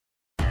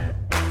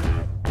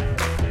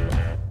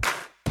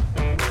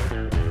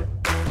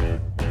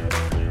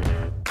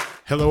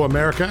Hello,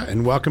 America,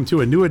 and welcome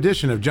to a new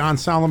edition of John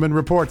Solomon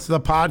Reports, the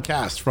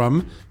podcast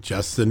from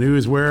Just the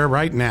News, where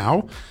right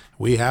now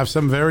we have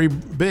some very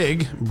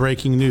big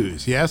breaking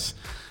news. Yes,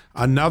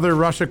 another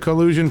Russia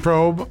collusion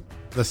probe,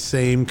 the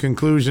same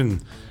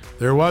conclusion.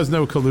 There was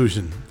no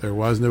collusion. There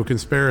was no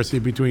conspiracy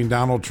between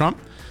Donald Trump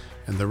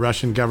and the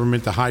Russian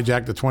government to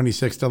hijack the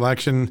 26th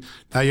election.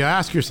 Now you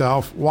ask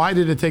yourself, why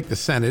did it take the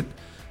Senate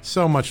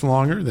so much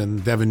longer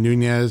than Devin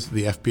Nunes,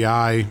 the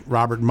FBI,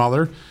 Robert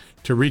Mueller,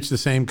 to reach the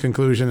same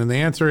conclusion? And the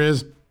answer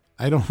is,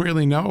 I don't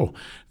really know.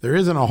 There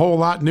isn't a whole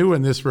lot new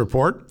in this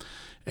report.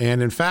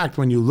 And in fact,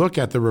 when you look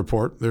at the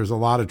report, there's a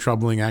lot of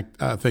troubling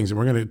things. And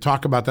we're going to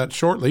talk about that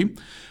shortly.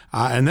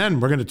 And then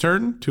we're going to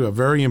turn to a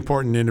very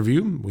important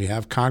interview. We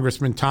have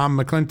Congressman Tom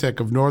McClintock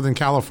of Northern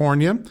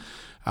California,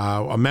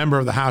 a member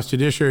of the House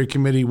Judiciary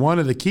Committee, one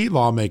of the key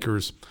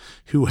lawmakers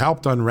who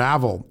helped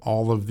unravel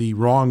all of the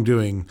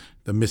wrongdoing,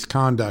 the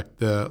misconduct,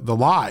 the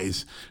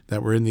lies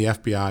that were in the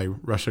FBI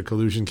Russia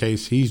collusion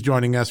case. He's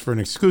joining us for an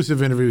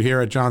exclusive interview here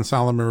at John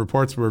Solomon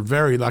Reports. We're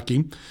very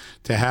lucky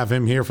to have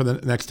him here for the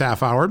next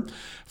half hour.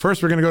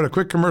 First, we're going to go to a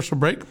quick commercial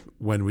break.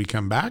 When we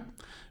come back,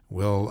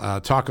 we'll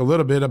talk a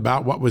little bit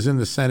about what was in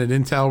the Senate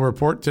Intel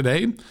report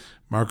today.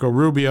 Marco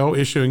Rubio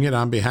issuing it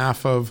on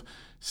behalf of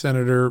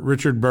Senator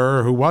Richard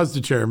Burr, who was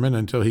the chairman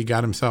until he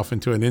got himself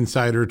into an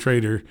insider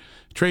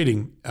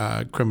trading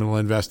criminal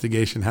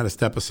investigation, had to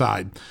step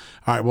aside.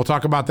 All right, we'll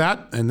talk about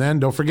that. And then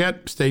don't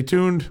forget, stay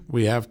tuned.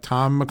 We have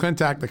Tom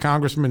McClintock, the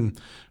congressman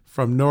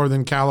from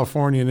Northern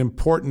California, an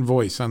important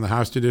voice on the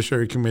House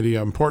Judiciary Committee,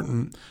 an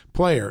important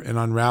player in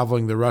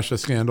unraveling the Russia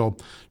scandal,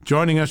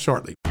 joining us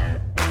shortly.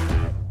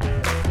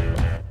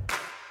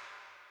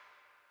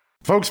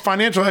 Folks,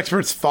 financial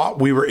experts thought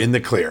we were in the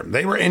clear.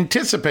 They were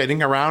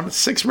anticipating around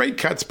 6 rate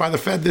cuts by the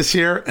Fed this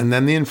year, and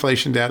then the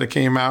inflation data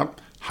came out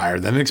higher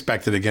than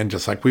expected again,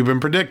 just like we've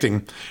been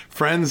predicting.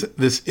 Friends,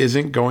 this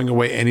isn't going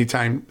away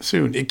anytime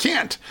soon. It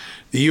can't.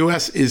 The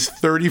U.S. is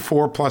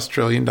 $34+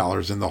 trillion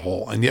in the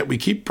hole, and yet we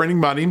keep printing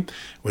money,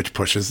 which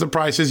pushes the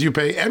prices you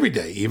pay every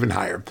day even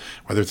higher,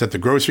 whether it's at the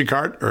grocery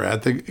cart or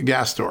at the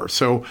gas store.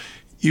 So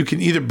you can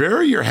either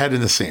bury your head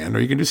in the sand or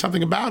you can do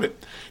something about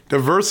it.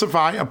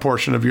 Diversify a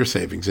portion of your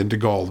savings into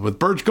gold with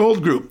Birch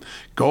Gold Group.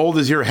 Gold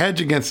is your hedge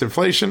against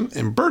inflation,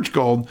 and Birch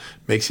Gold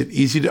makes it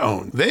easy to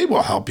own. They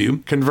will help you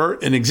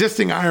convert an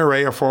existing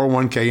IRA or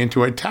 401k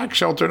into a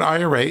tax-sheltered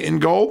IRA in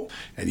gold,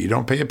 and you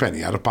don't pay a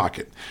penny out of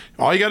pocket.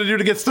 All you got to do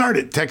to get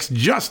started, text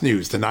Just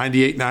News to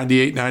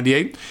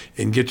 989898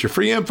 and get your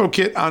free info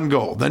kit on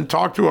gold. Then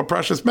talk to a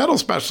precious metal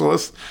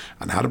specialist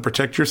on how to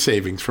protect your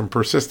savings from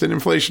persistent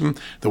inflation.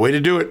 The way to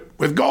do it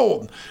with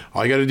gold.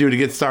 All you got to do to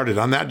get started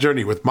on that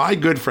journey with my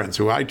good friends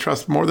who I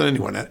trust more than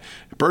anyone at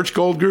Birch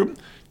Gold Group,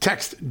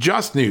 text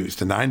Just News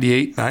to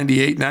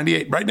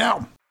 989898 right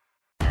now.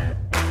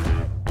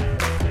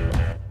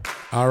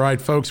 All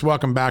right, folks,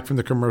 welcome back from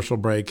the commercial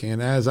break.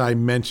 And as I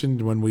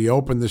mentioned when we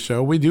opened the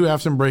show, we do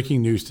have some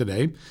breaking news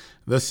today.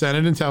 The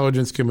Senate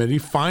Intelligence Committee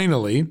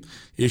finally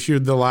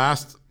issued the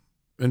last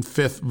and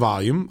 5th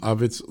volume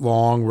of its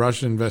long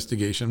Russia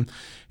investigation.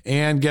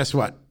 And guess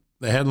what?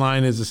 The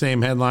headline is the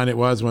same headline it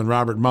was when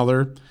Robert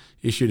Mueller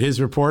issued his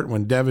report,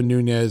 when Devin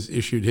Nunes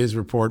issued his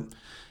report.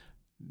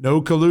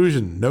 No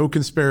collusion, no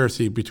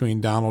conspiracy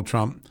between Donald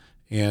Trump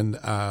and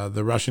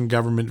the Russian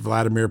government,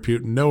 Vladimir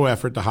Putin. No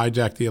effort to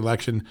hijack the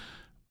election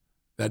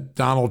that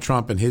Donald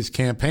Trump and his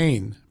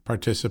campaign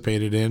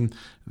participated in.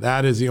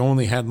 That is the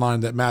only headline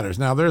that matters.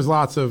 Now, there's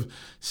lots of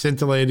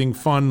scintillating,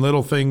 fun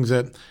little things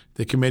that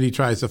the committee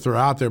tries to throw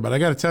out there, but I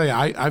got to tell you,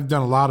 I've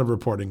done a lot of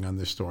reporting on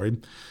this story.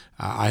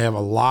 I have a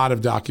lot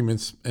of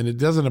documents, and it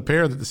doesn't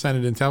appear that the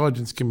Senate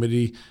Intelligence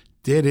Committee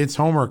did its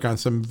homework on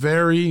some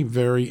very,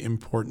 very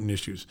important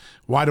issues.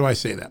 Why do I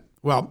say that?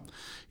 Well,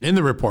 in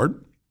the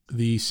report,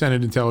 the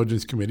Senate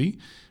Intelligence Committee,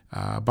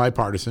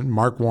 bipartisan,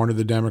 Mark Warner,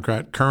 the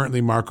Democrat,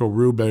 currently Marco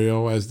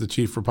Rubio as the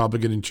chief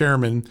Republican and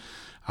chairman.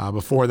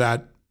 Before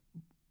that,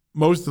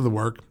 most of the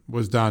work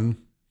was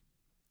done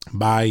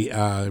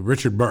by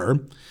Richard Burr,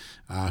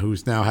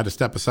 who's now had to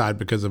step aside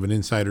because of an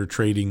insider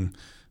trading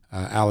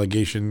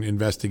allegation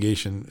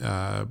investigation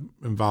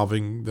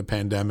involving the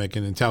pandemic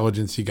and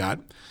intelligence he got.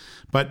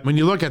 But when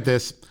you look at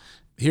this,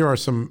 here are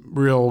some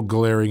real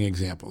glaring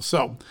examples.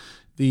 So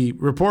the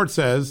report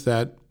says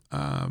that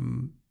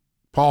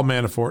Paul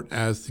Manafort,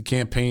 as the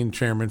campaign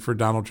chairman for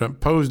Donald Trump,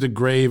 posed a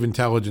grave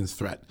intelligence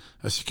threat,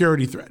 a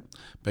security threat,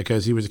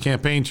 because he was a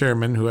campaign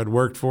chairman who had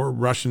worked for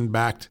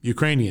Russian-backed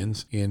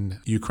Ukrainians in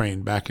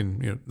Ukraine back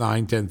in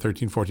 9, 10,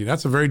 13, 14.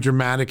 That's a very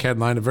dramatic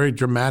headline, a very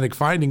dramatic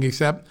finding,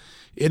 except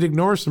it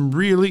ignores some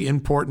really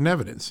important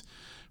evidence.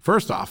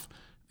 First off,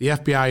 the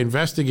FBI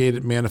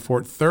investigated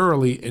Manafort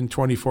thoroughly in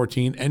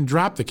 2014 and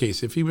dropped the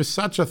case. If he was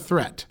such a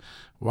threat,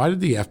 why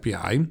did the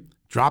FBI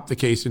drop the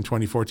case in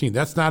 2014?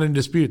 That's not in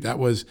dispute. That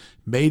was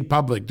made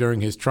public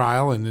during his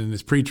trial and in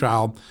his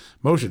pretrial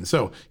motion.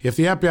 So if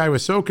the FBI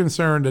was so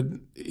concerned that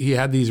he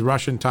had these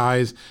Russian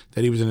ties,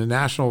 that he was in a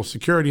national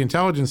security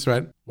intelligence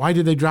threat, why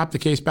did they drop the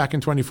case back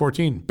in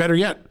 2014? Better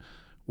yet,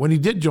 when he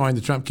did join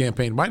the Trump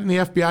campaign, why didn't the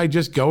FBI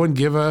just go and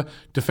give a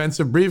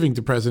defensive briefing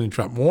to President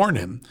Trump, warn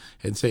him,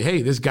 and say,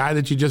 hey, this guy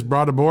that you just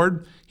brought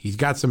aboard, he's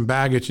got some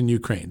baggage in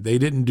Ukraine. They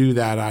didn't do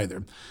that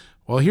either.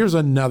 Well, here's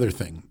another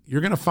thing.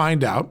 You're going to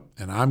find out,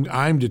 and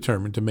I'm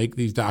determined to make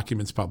these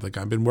documents public.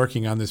 I've been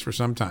working on this for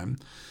some time,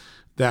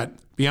 that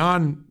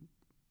beyond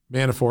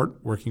Manafort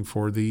working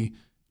for the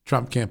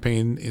Trump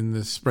campaign in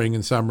the spring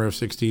and summer of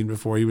 2016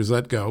 before he was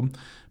let go,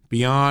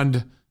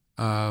 beyond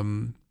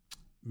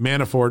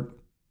Manafort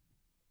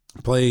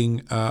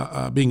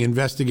being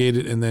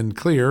investigated and then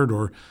cleared,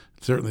 or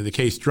certainly the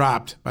case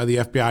dropped by the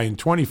FBI in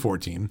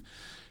 2014,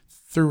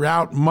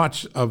 throughout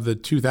much of the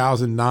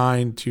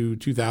 2009 to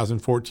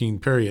 2014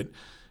 period,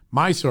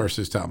 my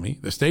sources tell me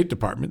the State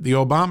Department, the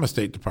Obama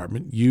State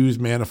Department,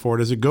 used Manafort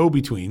as a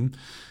go-between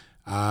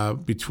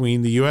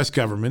between the U.S.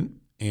 government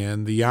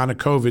and the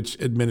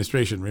Yanukovych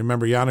administration.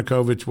 Remember,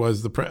 Yanukovych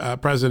was the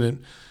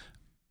president,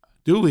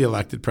 duly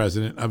elected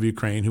president of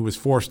Ukraine, who was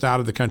forced out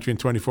of the country in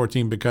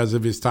 2014 because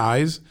of his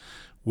ties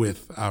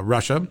with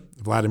Russia,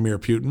 Vladimir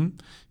Putin.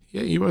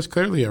 Yeah, he was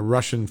clearly a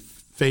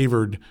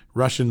Russian-favored,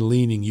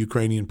 Russian-leaning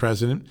Ukrainian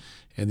president,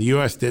 and the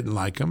U.S. didn't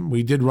like him.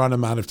 We did run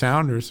him out of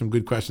town. There's some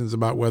good questions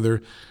about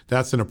whether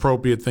that's an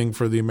appropriate thing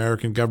for the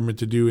American government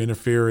to do,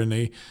 interfere in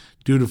a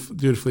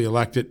dutifully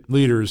elected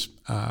leader's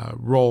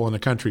role in a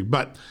country.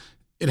 But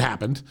it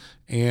happened,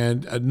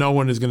 and no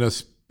one is going to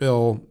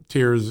spill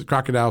tears,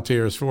 crocodile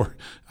tears, for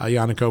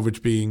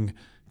Yanukovych being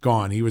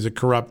gone. He was a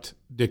corrupt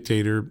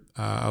dictator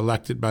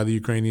elected by the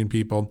Ukrainian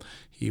people.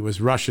 He was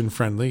Russian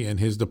friendly, and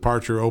his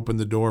departure opened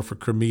the door for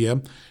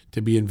Crimea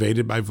to be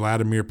invaded by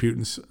Vladimir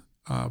Putin's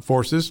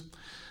forces.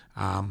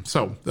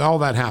 So all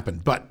that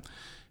happened. But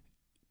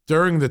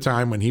during the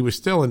time when he was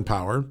still in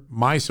power,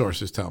 my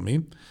sources tell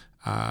me,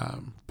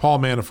 Paul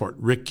Manafort,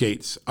 Rick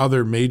Gates,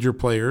 other major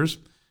players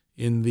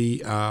in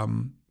the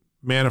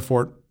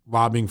Manafort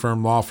lobbying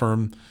firm, law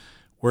firm,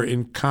 were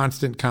in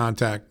constant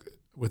contact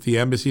with the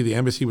embassy. The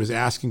embassy was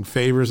asking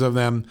favors of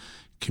them,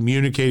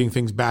 communicating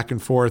things back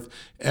and forth.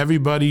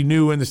 Everybody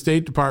knew in the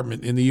State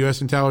Department, in the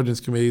U.S. Intelligence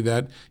Committee,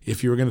 that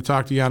if you were going to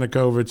talk to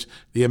Yanukovych,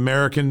 the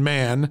American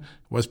man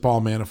was Paul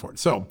Manafort.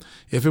 So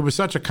if it was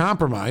such a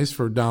compromise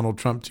for Donald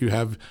Trump to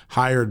have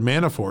hired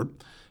Manafort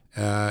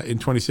in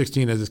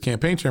 2016 as his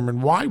campaign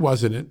chairman, why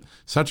wasn't it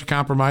such a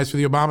compromise for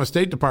the Obama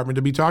State Department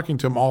to be talking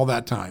to him all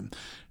that time?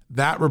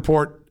 That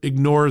report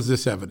ignores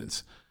this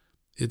evidence.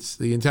 It's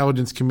the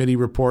Intelligence Committee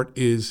report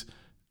is,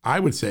 I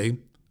would say,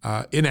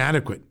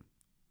 inadequate,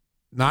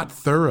 not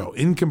thorough,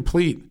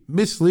 incomplete,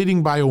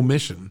 misleading by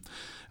omission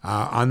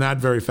on that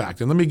very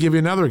fact. And let me give you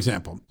another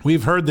example.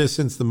 We've heard this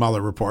since the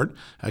Mueller report.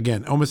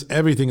 Again, almost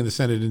everything in the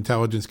Senate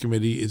Intelligence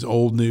Committee is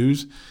old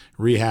news,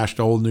 rehashed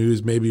old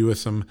news, maybe with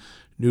some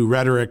new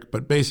rhetoric,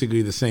 but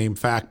basically the same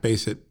fact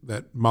base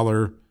that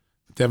Mueller,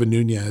 Devin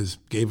Nunes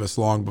gave us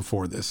long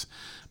before this.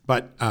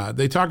 But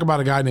they talk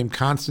about a guy named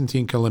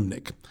Konstantin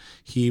Kilimnik.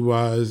 He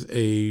was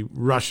a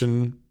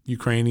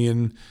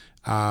Russian-Ukrainian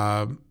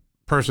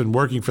person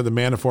working for the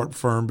Manafort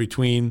firm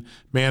between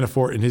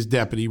Manafort and his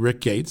deputy, Rick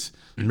Gates.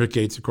 And Rick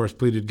Gates, of course,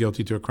 pleaded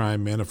guilty to a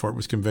crime. Manafort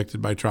was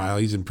convicted by trial.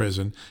 He's in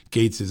prison.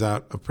 Gates is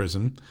out of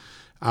prison.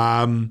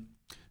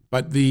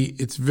 But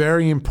it's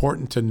very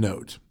important to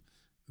note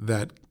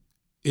that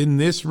in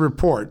this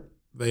report,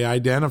 they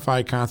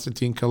identify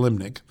Konstantin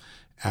Kilimnik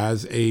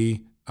as a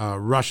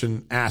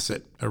Russian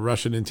asset, a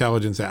Russian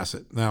intelligence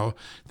asset. Now,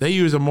 they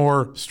use a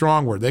more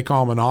strong word. They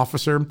call him an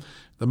officer.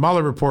 The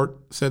Mueller report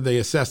said they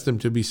assessed him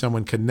to be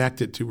someone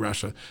connected to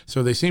Russia.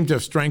 So they seem to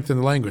have strengthened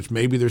the language.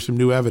 Maybe there's some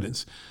new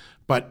evidence.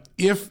 But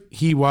if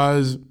he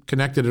was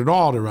connected at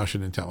all to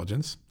Russian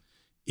intelligence,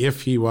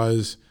 if he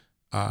was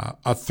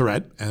a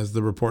threat, as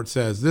the report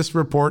says, this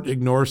report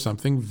ignores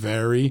something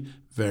very,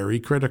 very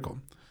critical.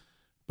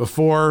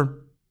 Before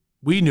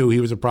we knew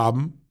he was a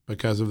problem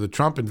because of the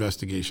Trump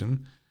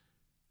investigation,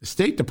 the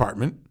State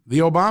Department, the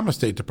Obama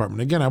State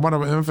Department, again, I want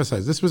to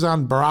emphasize, this was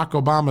on Barack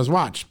Obama's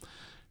watch.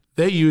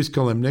 They used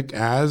Kilimnik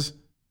as,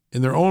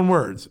 in their own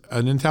words,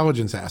 an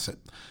intelligence asset.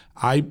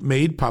 I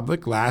made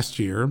public last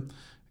year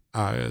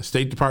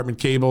State Department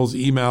cables,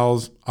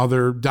 emails,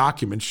 other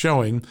documents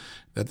showing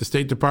that the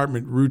State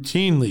Department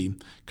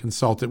routinely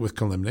consulted with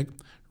Kilimnik,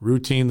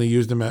 routinely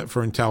used him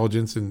for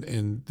intelligence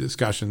and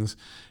discussions.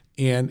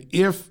 And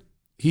if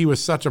he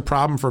was such a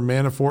problem for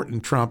Manafort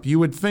and Trump, you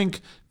would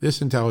think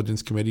this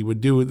Intelligence Committee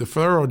would do the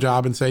thorough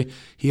job and say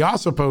he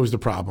also posed a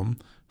problem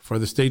for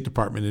the State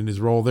Department in his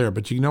role there.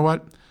 But you know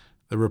what?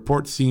 The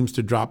report seems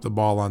to drop the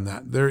ball on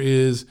that. There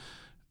is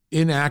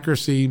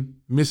inaccuracy,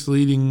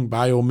 misleading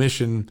by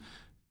omission,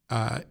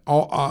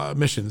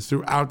 omissions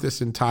throughout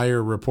this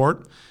entire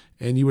report.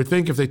 And you would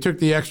think if they took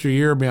the extra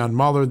year beyond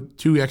Mueller,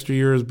 2 extra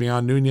years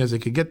beyond Nunes, they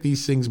could get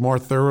these things more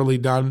thoroughly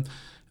done.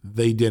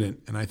 They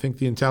didn't. And I think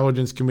the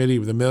Intelligence Committee,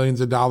 with the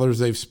millions of dollars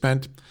they've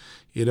spent,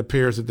 it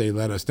appears that they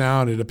let us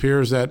down. It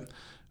appears that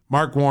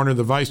Mark Warner,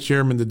 the vice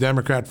chairman, the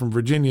Democrat from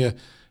Virginia,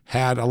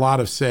 had a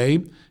lot of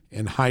say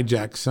and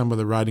hijacked some of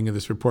the writing of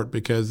this report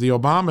because the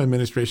Obama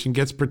administration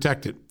gets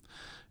protected.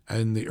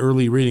 in the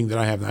early reading that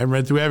I have. I haven't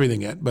read through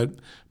everything yet, but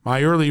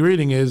my early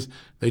reading is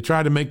they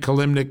try to make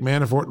Kilimnik,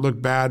 Manafort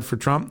look bad for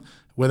Trump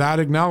without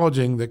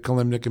acknowledging that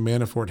Kilimnik and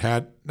Manafort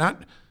had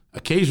not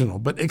occasional,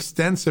 but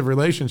extensive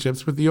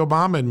relationships with the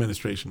Obama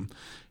administration.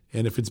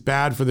 And if it's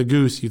bad for the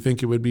goose, you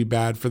think it would be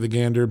bad for the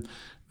gander.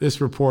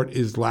 This report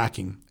is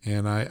lacking,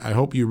 and I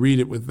hope you read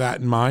it with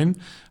that in mind.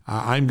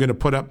 I'm going to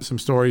put up some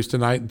stories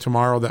tonight and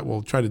tomorrow that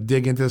will try to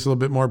dig into this a little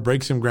bit more,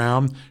 break some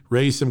ground,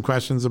 raise some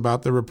questions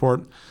about the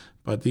report.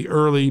 But the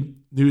early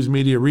news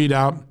media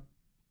readout,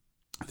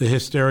 the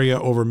hysteria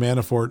over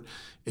Manafort,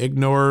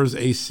 ignores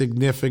a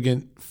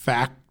significant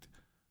fact,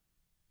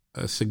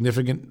 a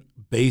significant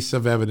base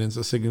of evidence,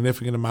 a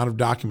significant amount of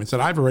documents that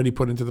I've already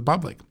put into the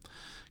public.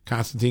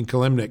 Konstantin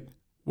Kilimnik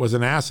was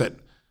an asset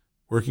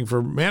working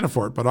for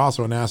Manafort, but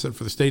also an asset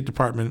for the State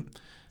Department.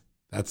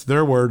 That's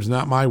their words,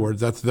 not my words.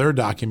 That's their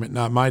document,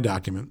 not my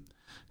document,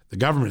 the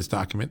government's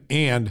document.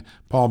 And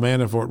Paul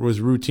Manafort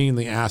was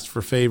routinely asked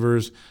for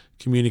favors,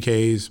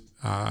 communiques,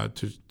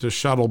 to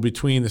shuttle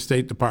between the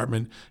State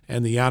Department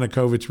and the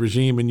Yanukovych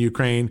regime in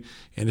Ukraine.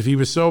 And if he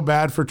was so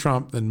bad for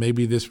Trump, then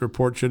maybe this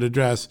report should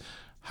address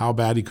how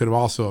bad he could have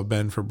also have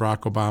been for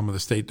Barack Obama, the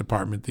State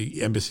Department,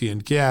 the embassy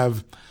in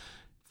Kiev.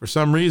 For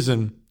some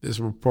reason, this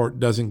report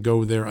doesn't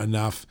go there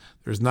enough.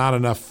 There's not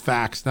enough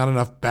facts, not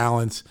enough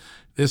balance.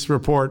 This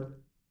report,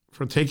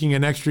 for taking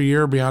an extra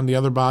year beyond the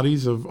other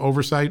bodies of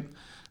oversight,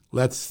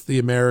 lets the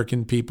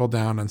American people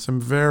down on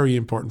some very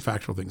important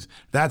factual things.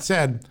 That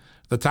said,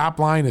 the top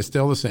line is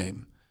still the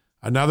same.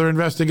 Another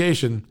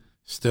investigation,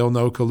 still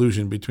no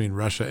collusion between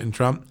Russia and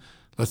Trump.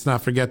 Let's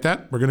not forget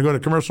that. We're going to go to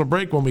commercial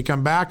break. When we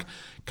come back,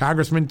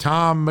 Congressman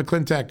Tom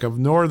McClintock of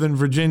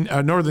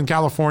Northern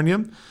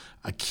California,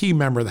 a key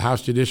member of the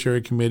House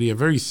Judiciary Committee, a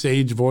very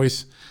sage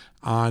voice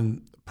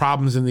on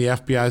problems in the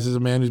FBI. This is a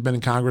man who's been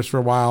in Congress for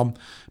a while,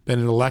 been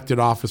in elected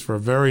office for a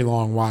very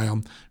long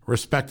while,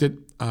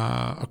 respected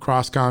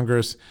across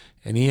Congress,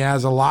 and he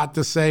has a lot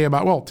to say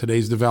about,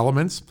 today's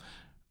developments,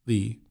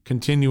 the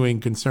continuing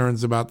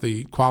concerns about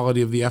the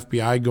quality of the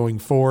FBI going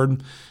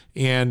forward,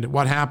 and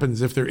what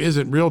happens if there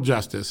isn't real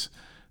justice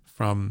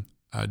from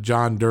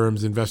John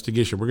Durham's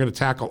investigation. We're going to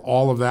tackle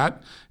all of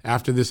that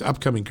after this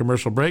upcoming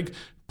commercial break.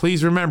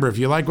 Please remember, if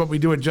you like what we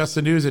do at Just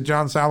the News at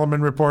John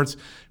Solomon Reports,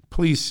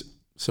 please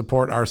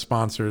support our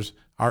sponsors,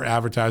 our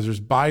advertisers,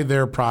 buy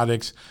their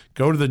products.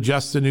 Go to the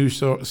Just the News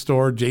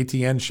store,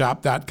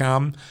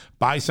 jtnshop.com.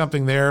 Buy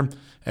something there.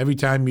 Every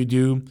time you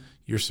do,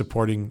 you're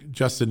supporting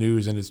Just the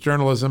News and its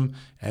journalism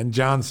and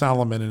John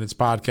Solomon and its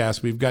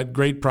podcast. We've got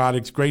great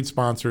products, great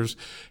sponsors.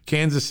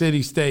 Kansas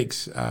City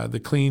Steaks,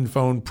 the Clean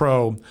Phone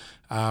Pro,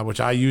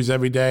 which I use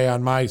every day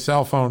on my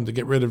cell phone to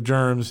get rid of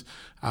germs.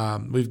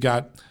 We've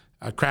got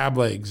crab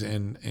legs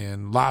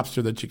and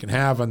lobster that you can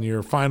have on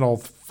your final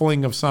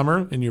fling of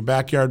summer in your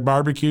backyard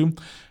barbecue.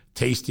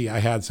 Tasty. I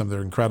had some.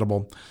 They're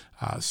incredible.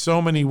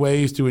 So many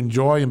ways to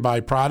enjoy and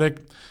buy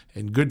product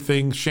and good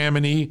things.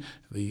 Chamonix,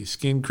 the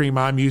skin cream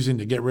I'm using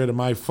to get rid of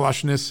my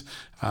flushness.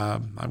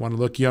 I want to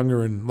look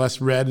younger and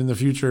less red in the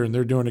future, and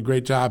they're doing a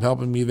great job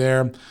helping me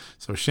there.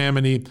 So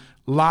Chamonix,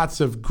 lots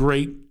of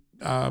great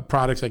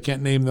products. I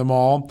can't name them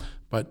all,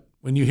 but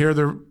when you hear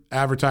their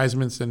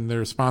advertisements and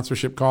their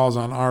sponsorship calls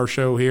on our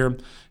show here,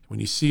 when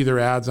you see their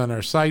ads on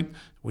our site,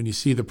 when you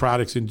see the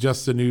products in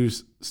Just the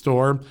News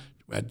store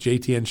at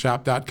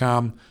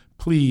jtnshop.com,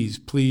 please,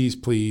 please,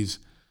 please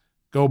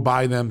go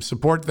buy them,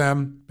 support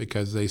them,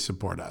 because they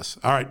support us.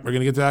 All right, we're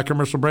going to get to that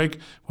commercial break.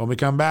 When we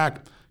come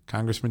back,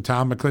 Congressman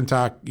Tom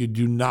McClintock, you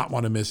do not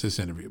want to miss this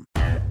interview.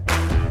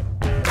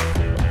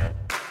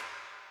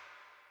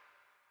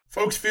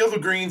 Folks, Field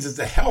of Greens is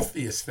the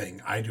healthiest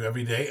thing I do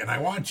every day, and I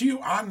want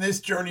you on this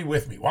journey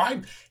with me.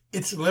 Why?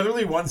 It's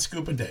literally one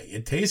scoop a day.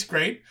 It tastes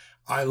great.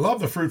 I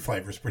love the fruit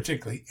flavors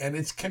particularly, and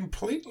it's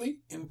completely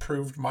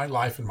improved my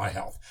life and my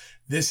health.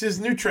 This is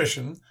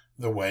nutrition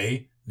the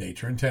way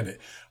nature intended.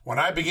 When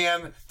I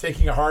began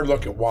taking a hard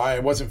look at why I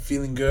wasn't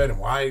feeling good and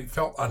why I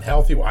felt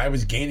unhealthy, why I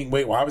was gaining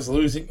weight, why I was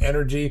losing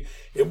energy,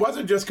 it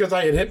wasn't just because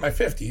I had hit my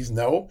 50s.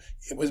 No,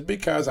 it was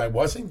because I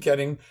wasn't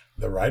getting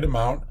the right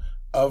amount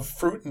of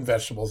fruit and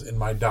vegetables in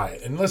my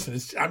diet. And listen,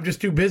 I'm just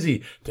too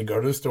busy to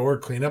go to the store,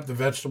 clean up the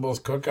vegetables,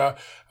 cook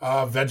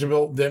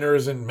vegetable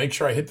dinners, and make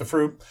sure I hit the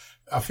fruit.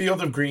 A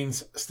Field of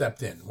Greens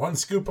stepped in. One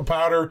scoop of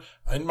powder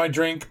in my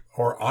drink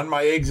or on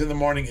my eggs in the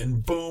morning,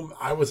 and boom,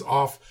 I was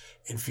off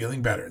and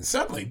feeling better. And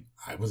suddenly,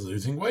 I was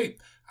losing weight.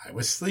 I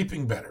was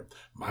sleeping better.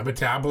 My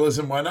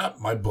metabolism went up.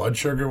 My blood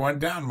sugar went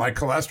down. My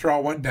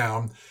cholesterol went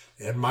down.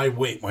 And my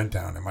weight went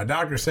down. And my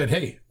doctor said,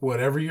 hey,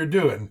 whatever you're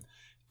doing,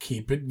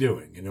 keep it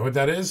doing. You know what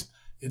that is?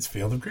 It's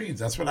Field of Greens.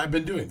 That's what I've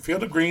been doing.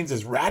 Field of Greens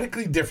is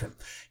radically different.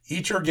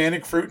 Each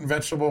organic fruit and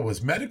vegetable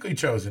was medically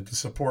chosen to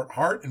support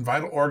heart and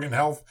vital organ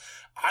health.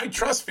 I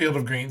trust Field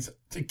of Greens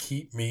to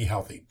keep me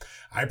healthy.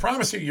 I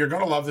promise you're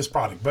going to love this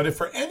product. But if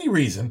for any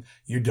reason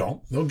you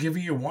don't, they'll give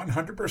you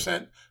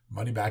 100%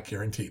 money back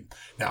guarantee.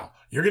 Now,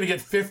 you're going to get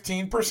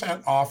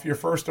 15% off your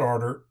first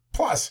order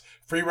plus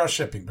free rush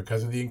shipping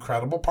because of the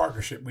incredible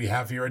partnership we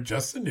have here at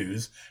Just the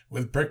News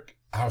with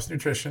House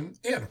Nutrition,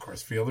 and, of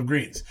course, Field of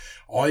Greens.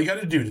 All you got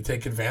to do to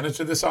take advantage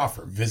of this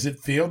offer,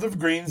 visit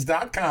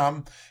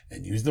fieldofgreens.com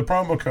and use the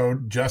promo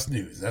code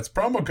JUSTNEWS. That's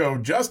promo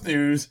code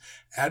JUSTNEWS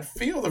at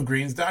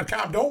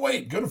fieldofgreens.com. Don't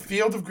wait. Go to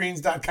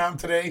fieldofgreens.com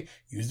today.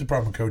 Use the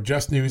promo code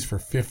JUSTNEWS for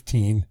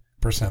 15%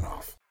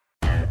 off.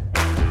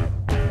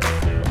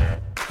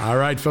 All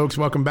right, folks,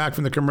 welcome back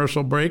from the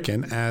commercial break.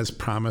 And as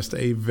promised,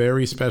 a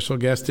very special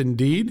guest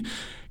indeed.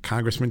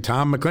 Congressman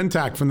Tom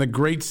McClintock from the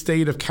great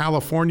state of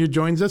California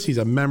joins us. He's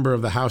a member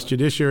of the House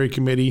Judiciary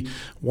Committee,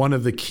 one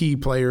of the key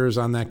players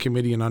on that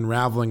committee in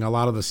unraveling a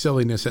lot of the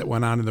silliness that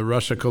went on in the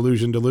Russia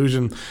collusion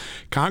delusion.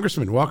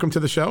 Congressman, welcome to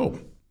the show.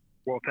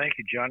 Well, thank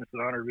you, John. It's an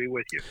honor to be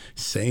with you.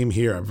 Same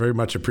here. I very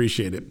much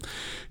appreciate it.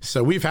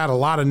 So we've had a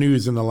lot of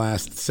news in the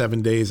last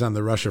 7 days on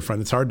the Russia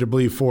front. It's hard to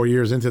believe 4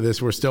 years into this,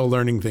 we're still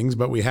learning things,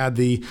 but we had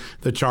the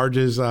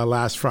charges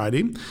last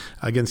Friday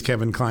against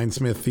Kevin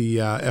Kleinsmith, the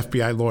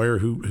FBI lawyer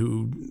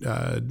who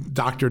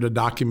doctored a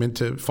document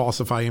to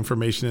falsify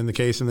information in the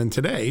case. And then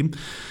today,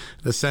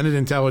 the Senate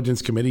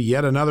Intelligence Committee,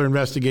 yet another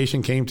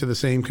investigation, came to the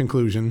same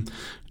conclusion: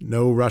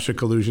 no Russia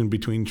collusion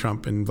between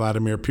Trump and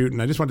Vladimir Putin.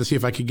 I just wanted to see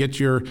if I could get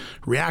your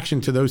reaction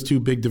to those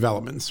two big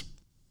developments.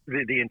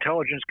 The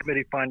Intelligence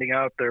Committee finding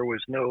out there was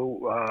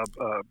no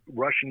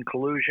Russian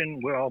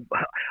collusion. Well,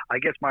 I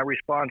guess my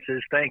response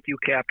is thank you,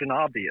 Captain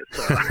Obvious.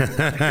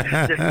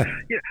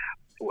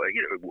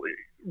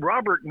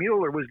 Robert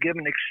Mueller was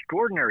given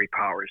extraordinary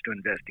powers to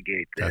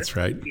investigate this. That's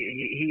right.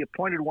 He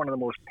appointed one of the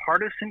most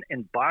partisan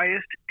and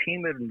biased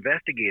team of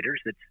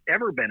investigators that's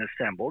ever been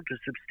assembled to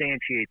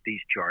substantiate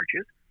these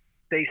charges.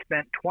 They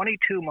spent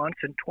 22 months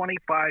and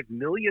 $25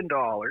 million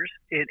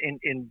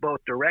in both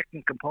direct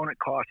and component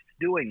costs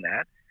doing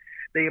that.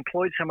 They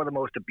employed some of the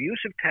most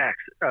abusive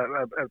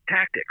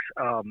tactics,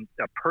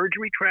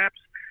 perjury traps,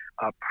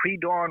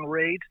 pre-dawn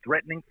raids,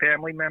 threatening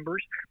family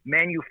members,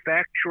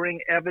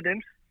 manufacturing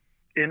evidence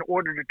in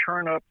order to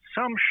turn up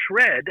some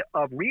shred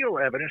of real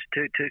evidence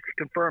to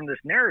confirm this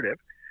narrative.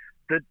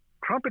 The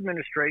Trump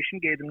administration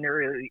gave them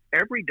nearly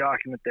every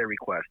document they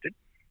requested.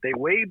 They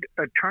waived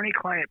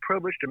attorney-client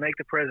privilege to make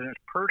the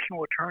president's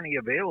personal attorney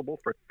available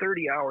for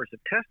 30 hours of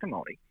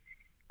testimony,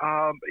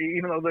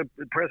 even though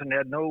the president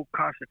had no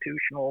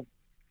constitutional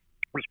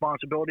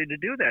responsibility to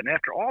do that. And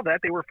after all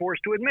that, they were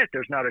forced to admit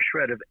there's not a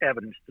shred of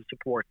evidence to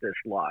support this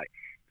lie.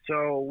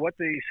 So what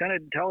the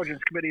Senate Intelligence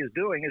Committee is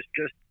doing is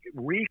just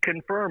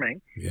reconfirming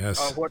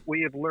what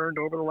we have learned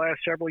over the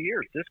last several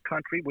years. This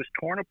country was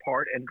torn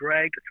apart and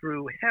dragged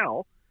through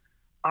hell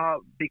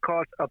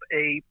because of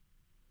a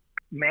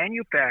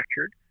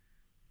manufactured,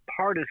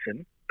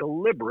 partisan,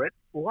 deliberate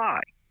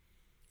lie.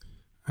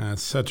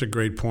 That's such a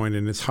great point,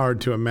 and it's hard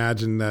to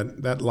imagine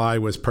that lie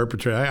was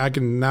perpetrated. I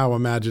can now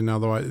imagine,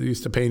 although it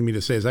used to pain me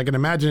to say this, I can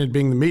imagine it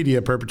being the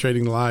media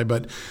perpetrating the lie,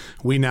 but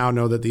we now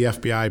know that the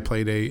FBI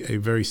played a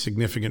very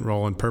significant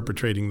role in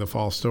perpetrating the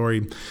false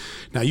story.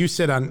 Now, you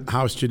sit on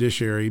House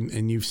Judiciary,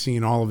 and you've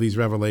seen all of these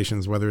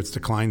revelations, whether it's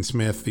the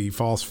Kleinsmith, the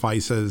false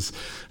FISAs,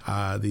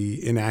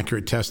 the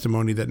inaccurate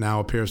testimony that now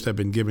appears to have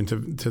been given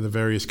to the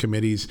various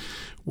committees.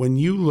 When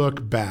you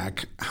look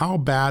back, how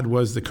bad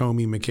was the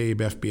Comey-McCabe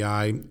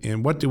FBI,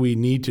 and what do we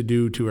need to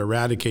do to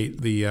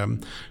eradicate the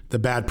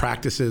bad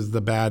practices,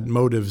 the bad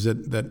motives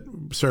that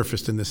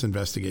surfaced in this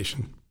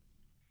investigation?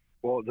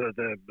 Well,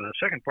 the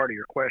second part of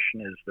your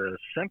question is the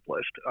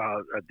simplest.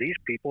 These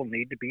people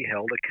need to be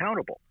held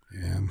accountable.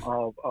 Yeah.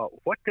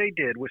 What they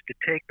did was to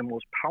take the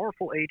most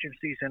powerful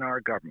agencies in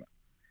our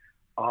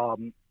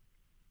government,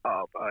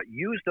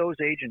 use those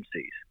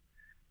agencies,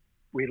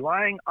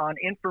 relying on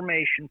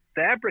information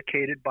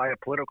fabricated by a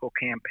political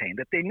campaign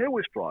that they knew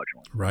was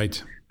fraudulent.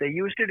 Right. They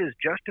used it as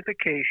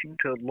justification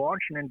to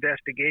launch an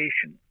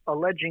investigation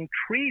alleging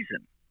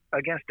treason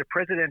against a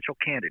presidential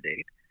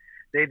candidate.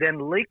 They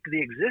then leaked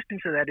the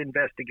existence of that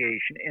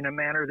investigation in a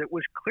manner that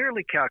was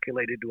clearly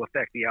calculated to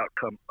affect the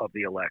outcome of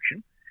the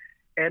election.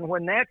 And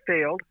when that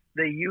failed,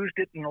 they used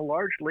it in a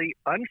largely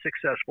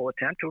unsuccessful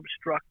attempt to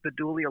obstruct the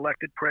duly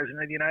elected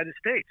president of the United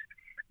States.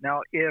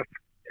 Now, if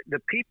the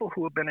people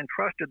who have been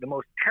entrusted the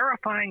most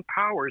terrifying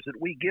powers that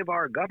we give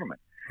our government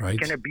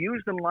can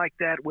abuse them like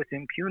that with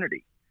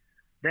impunity,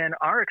 then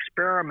our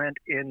experiment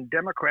in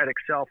democratic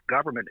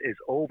self-government is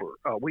over.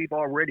 We've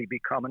already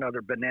become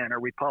another banana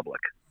republic.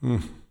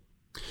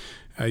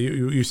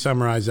 You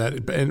summarize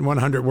that in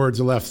 100 words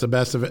or less, the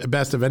best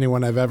of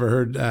anyone I've ever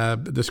heard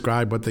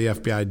describe what the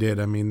FBI did.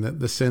 I mean,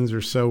 the sins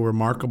are so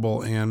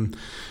remarkable, and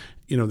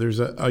there's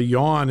a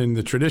yawn in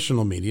the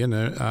traditional media, and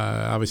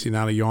obviously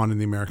not a yawn in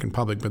the American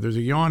public, but there's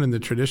a yawn in the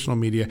traditional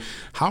media.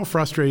 How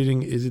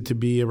frustrating is it to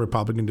be a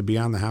Republican, to be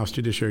on the House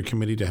Judiciary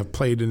Committee, to have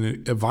played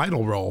a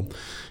vital role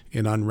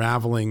in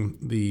unraveling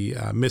the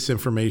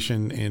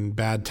misinformation and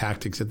bad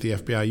tactics that the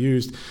FBI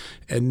used,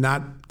 and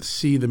not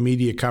see the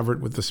media cover it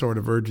with the sort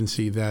of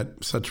urgency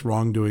that such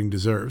wrongdoing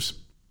deserves?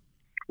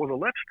 Well, the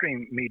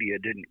left-stream media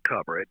didn't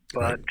cover it,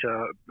 but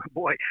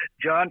boy,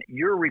 John,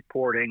 your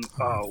reporting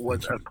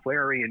was a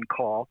clarion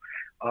call.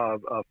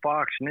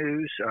 Fox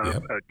News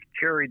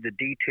carried the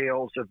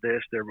details of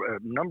this. There were a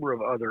number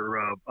of other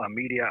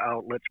media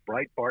outlets.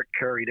 Breitbart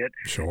carried it.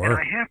 Sure. And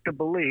I have to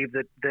believe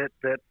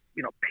that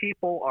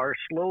people are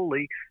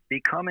slowly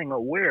becoming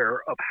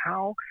aware of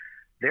how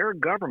their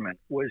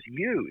government was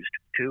used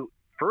to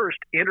first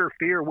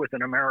interfere with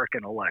an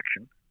American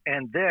election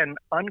and then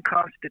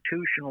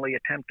unconstitutionally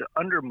attempt to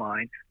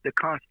undermine the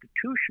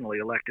constitutionally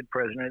elected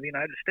president of the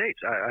United States.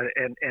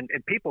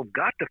 And people have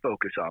got to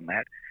focus on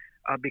that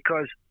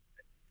because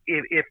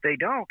if they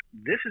don't,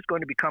 this is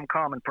going to become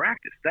common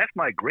practice. That's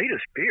my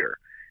greatest fear.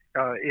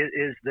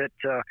 Is that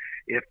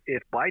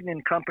if Biden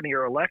and company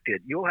are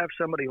elected, you'll have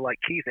somebody like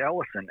Keith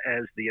Ellison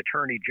as the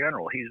Attorney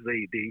General. He's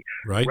the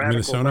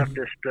radical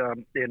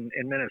leftist in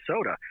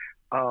Minnesota.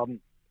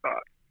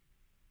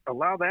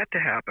 Allow that to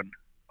happen.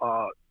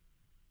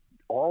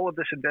 All of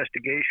this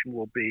investigation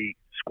will be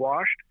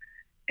squashed,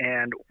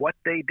 and what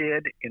they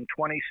did in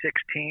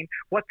 2016,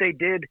 what they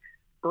did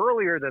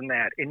earlier than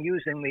that in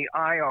using the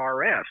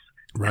IRS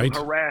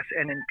to harass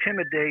and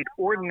intimidate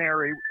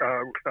ordinary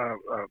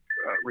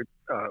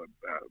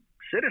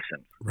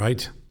citizens.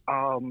 Right.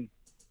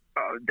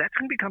 That's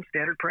going to become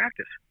standard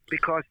practice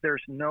because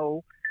there's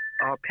no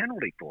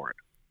penalty for it.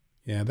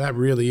 Yeah, that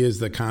really is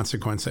the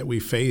consequence that we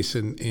face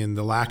in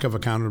the lack of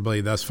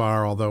accountability thus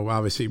far, although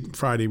obviously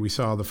Friday we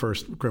saw the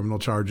first criminal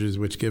charges,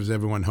 which gives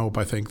everyone hope,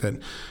 I think, that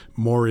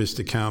more is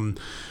to come.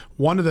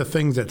 One of the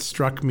things that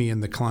struck me in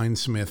the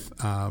Kleinsmith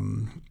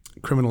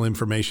criminal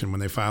information when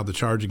they filed the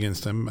charge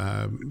against him,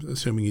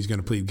 assuming he's going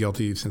to plead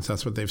guilty since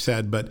that's what they've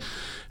said, but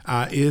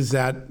is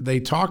that they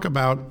talk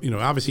about,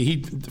 obviously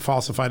he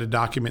falsified a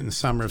document in the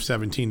summer of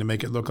 2017 to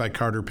make it look like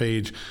Carter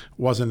Page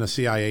wasn't a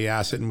CIA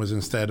asset and was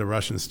instead a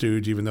Russian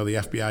stooge, even though the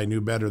FBI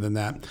knew better than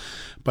that.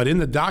 But in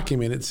the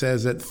document, it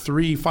says that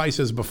 3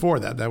 FISAs before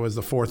that was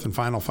the 4th and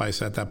final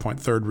FISA at that point,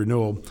 3rd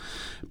renewal,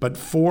 but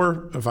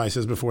 4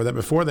 FISAs before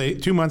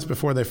that, 2 months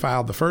before they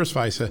filed the first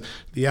FISA,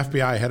 the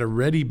FBI had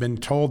already been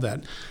told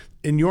that.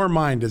 In your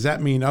mind, does that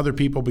mean other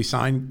people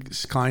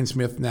besides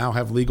Kleinsmith now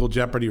have legal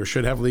jeopardy or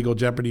should have legal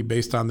jeopardy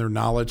based on their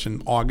knowledge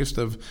in August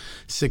of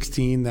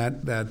 16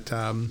 that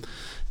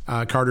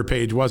Carter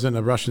Page wasn't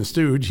a Russian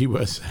stooge, he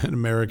was an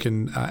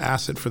American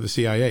asset for the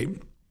CIA?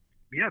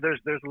 Yeah,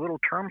 there's a little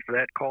term for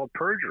that called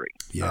perjury.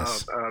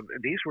 Yes.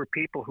 These were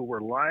people who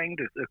were lying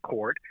to the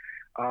court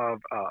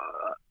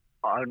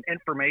on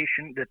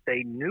information that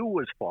they knew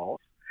was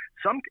false.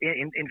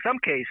 In some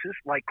cases,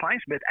 like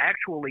Kleinsmith,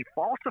 actually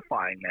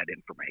falsifying that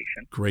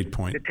information. Great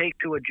point. To take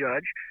to a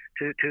judge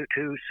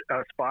to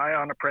spy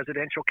on a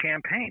presidential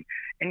campaign.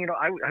 And,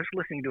 I was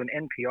listening to an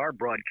NPR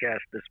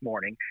broadcast this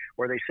morning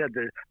where they said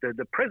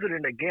the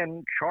president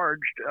again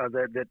charged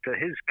that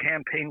his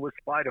campaign was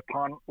spied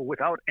upon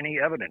without any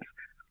evidence.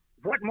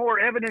 What more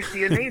evidence do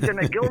you need than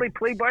a guilty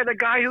plea by the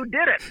guy who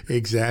did it?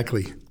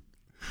 Exactly.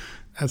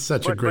 That's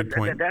such a great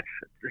point.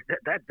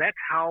 That's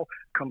how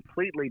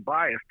completely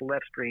biased the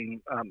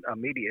left-stream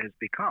media has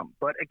become.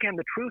 But again,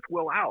 the truth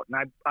will out,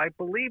 and I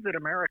believe that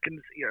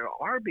Americans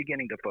are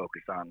beginning to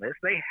focus on this.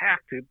 They have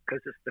to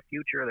because it's the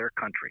future of their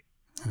country.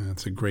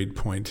 That's a great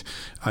point.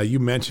 You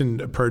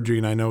mentioned perjury,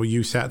 and I know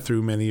you sat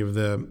through many of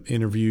the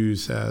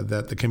interviews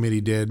that the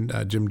committee did,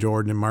 Jim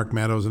Jordan and Mark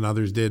Meadows and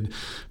others did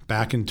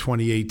back in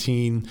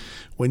 2018.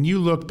 When you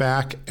look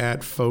back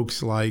at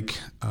folks like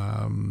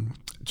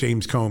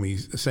James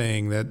Comey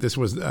saying that this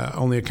was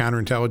only a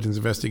counterintelligence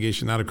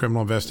investigation, not a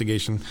criminal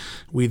investigation.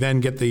 We then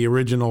get the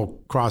original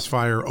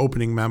Crossfire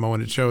opening memo,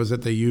 and it shows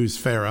that they used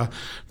FARA,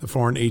 the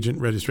Foreign Agent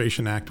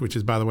Registration Act, which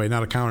is, by the way,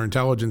 not a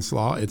counterintelligence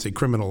law, it's a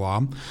criminal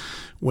law.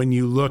 When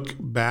you look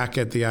back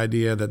at the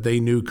idea that they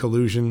knew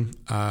collusion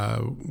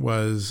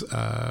was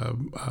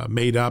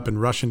made up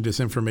and Russian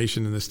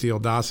disinformation in the Steele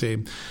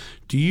dossier,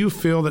 do you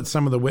feel that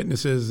some of the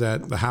witnesses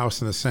that the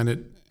House and the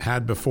Senate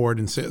had before it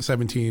in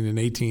 17 and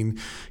 18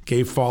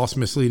 gave false,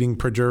 misleading,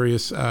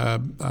 perjurious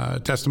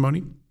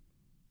testimony?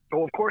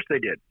 Oh, of course they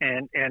did,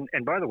 and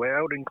by the way,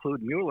 I would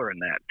include Mueller in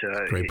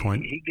that. Great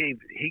point. He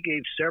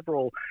gave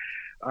several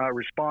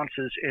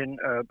responses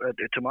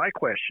to my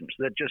questions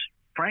that just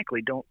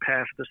frankly don't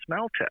pass the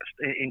smell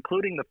test,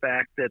 including the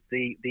fact that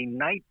the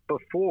night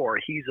before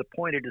he's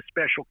appointed as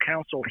special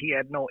counsel, he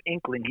had no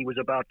inkling he was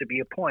about to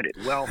be appointed.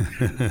 Well.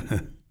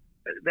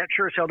 That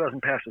sure as hell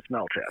doesn't pass the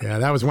smell test. Yeah,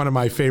 that was one of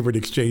my favorite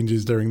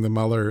exchanges during the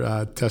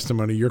Mueller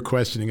testimony. Your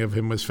questioning of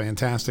him was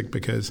fantastic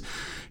because,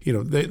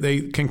 they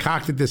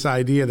concocted this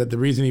idea that the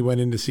reason he went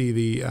in to see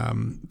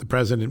the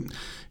president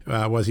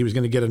was he was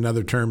going to get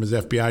another term as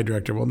FBI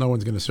director. Well, no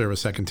one's going to serve a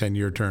second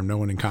 10-year term. No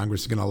one in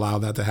Congress is going to allow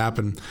that to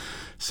happen.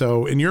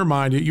 So in your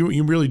mind,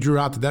 you really drew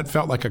out that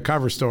felt like a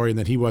cover story and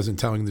that he wasn't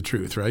telling the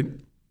truth, right?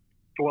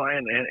 Well,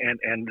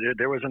 and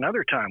there was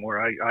another time where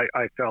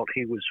I felt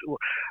he was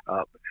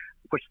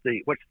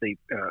what's the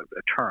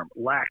term?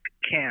 Lacked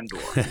candor.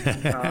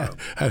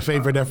 A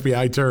favorite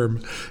FBI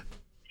term.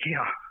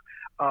 Yeah.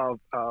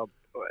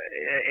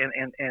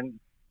 And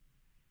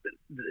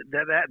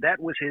that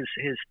was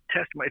his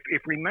testimony.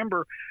 If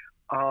remember,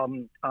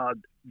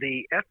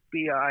 the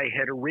FBI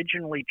had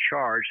originally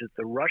charged that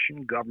the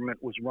Russian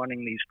government was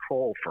running these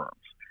troll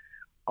firms.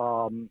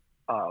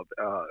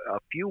 A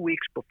few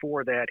weeks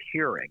before that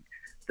hearing,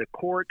 the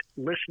court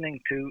listening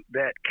to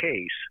that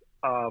case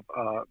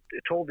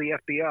told the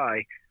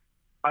FBI,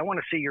 "I want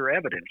to see your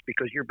evidence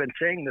because you've been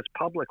saying this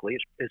publicly.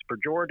 It's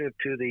pejorative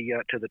to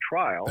the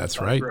trial.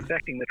 That's right. You're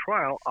affecting the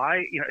trial.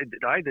 I,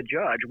 the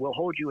judge, will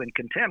hold you in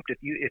contempt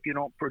if you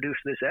don't produce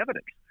this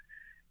evidence."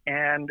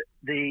 And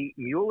the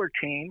Mueller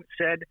team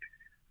said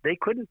they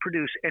couldn't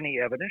produce any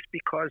evidence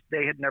because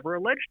they had never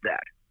alleged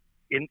that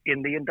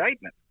in the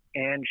indictment.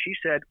 And she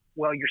said,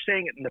 "Well, you're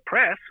saying it in the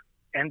press."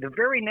 And the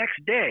very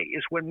next day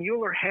is when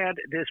Mueller had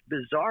this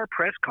bizarre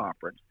press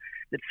conference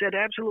that said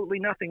absolutely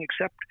nothing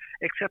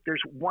except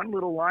there's one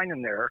little line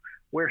in there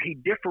where he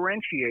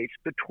differentiates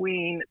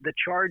between the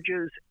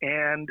charges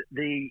and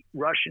the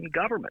Russian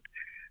government.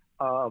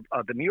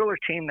 The Mueller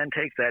team then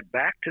takes that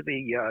back to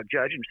the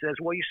judge and says,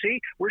 "Well, you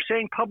see, we're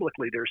saying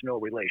publicly there's no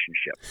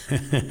relationship."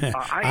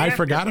 I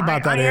forgot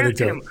about that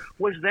anecdote.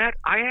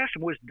 I asked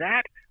him, was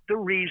that the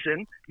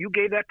reason you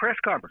gave that press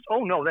conference?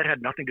 "Oh, no, that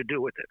had nothing to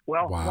do with it."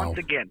 Well, Once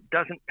again,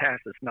 doesn't pass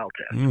the smell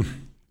test.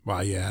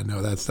 Wow, yeah,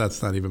 no,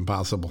 that's not even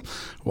possible.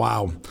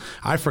 Wow,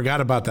 I forgot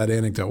about that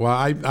anecdote. Well,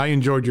 I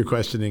enjoyed your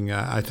questioning.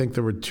 I think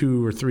there were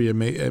 2 or 3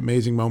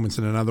 amazing moments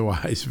in an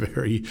otherwise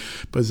very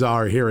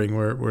bizarre hearing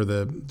where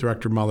the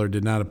Director Mueller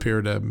did not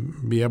appear to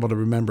be able to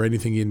remember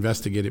anything he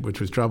investigated, which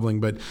was troubling.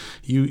 But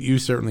you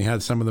certainly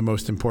had some of the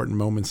most important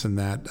moments in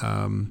that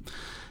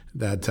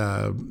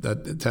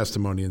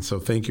testimony, and so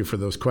thank you for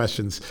those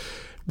questions.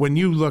 When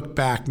you look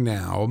back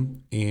now,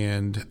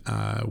 and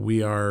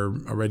we are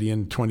already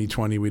in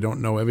 2020, we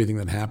don't know everything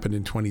that happened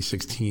in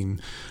 2016.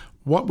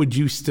 What would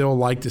you still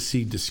like to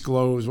see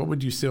disclosed? What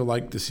would you still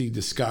like to see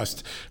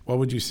discussed? What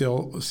would you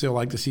still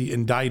like to see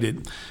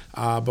indicted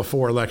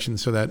before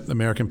elections so that the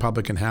American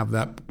public can have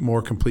that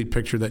more complete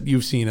picture that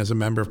you've seen as a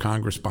member of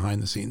Congress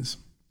behind the scenes?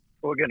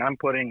 Well, again, I'm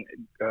putting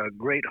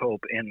great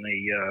hope in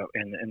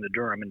the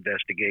Durham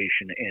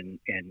investigation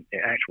in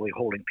actually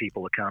holding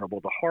people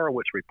accountable. The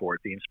Horowitz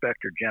report, the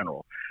Inspector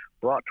General,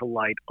 brought to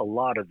light a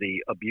lot of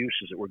the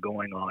abuses that were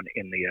going on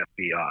in the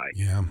FBI.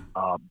 Yeah.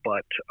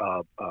 But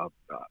of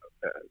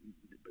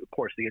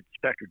course, the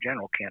Inspector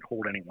General can't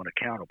hold anyone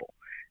accountable.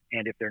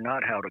 And if they're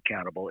not held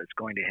accountable, it's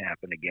going to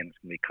happen again. It's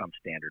going to become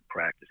standard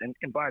practice.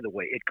 And by the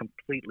way, it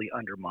completely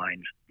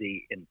undermines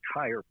the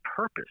entire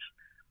purpose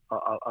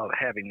of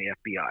having the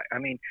FBI. I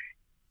mean,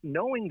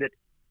 knowing that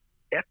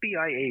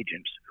FBI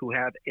agents who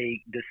have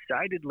a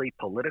decidedly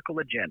political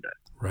agenda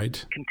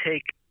right. can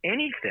take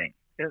anything.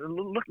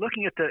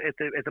 Looking at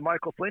the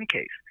Michael Flynn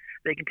case,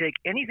 they can take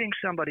anything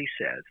somebody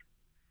says,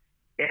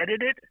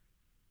 edit it,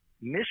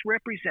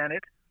 misrepresent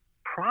it,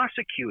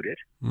 prosecute it,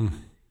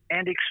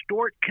 and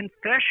extort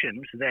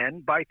confessions then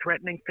by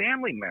threatening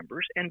family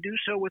members and do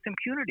so with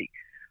impunity.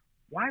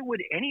 Why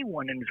would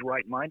anyone in his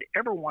right mind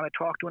ever want to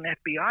talk to an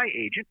FBI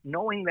agent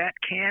knowing that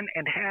can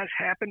and has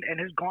happened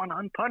and has gone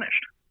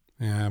unpunished?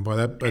 Yeah, boy,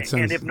 that sounds...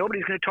 And if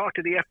nobody's going to talk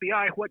to the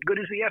FBI, what good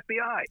is the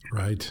FBI?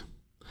 Right.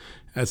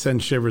 That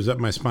sends shivers up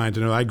my spine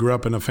to know. I grew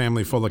up in a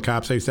family full of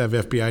cops. I used to have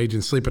FBI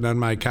agents sleeping on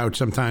my couch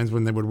sometimes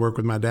when they would work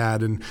with my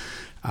dad. And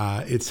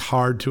it's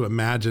hard to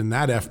imagine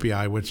that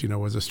FBI, which,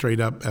 was a straight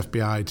up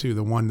FBI too,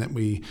 the one that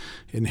we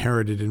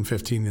inherited in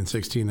 15 and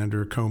 16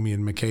 under Comey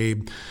and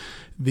McCabe.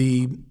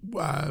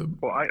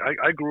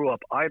 I grew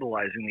up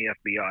idolizing the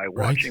FBI,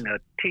 watching a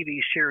TV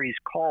series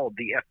called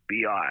The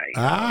FBI.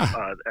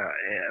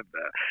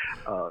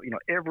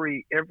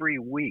 Every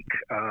week.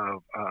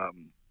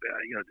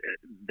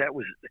 That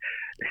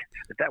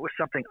was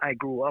something I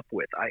grew up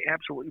with. I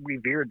absolutely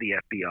revered the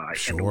FBI,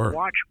 Sure. and to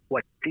watch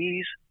what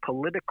these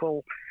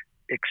political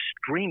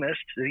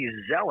extremists, these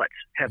zealots,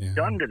 have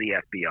done to the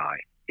FBI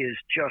is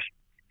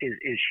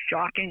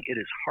shocking. It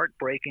is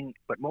heartbreaking,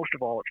 but most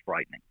of all, it's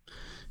frightening.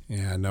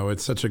 Yeah, no,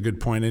 it's such a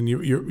good point. And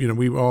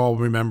we all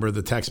remember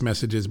the text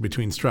messages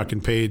between Strzok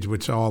and Page,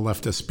 which all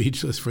left us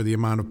speechless for the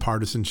amount of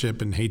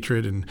partisanship and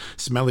hatred and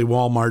smelly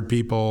Walmart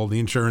people, the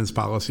insurance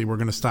policy, we're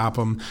going to stop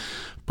them.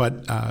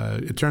 But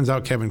it turns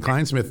out Kevin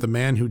Kleinsmith, the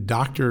man who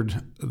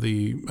doctored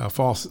the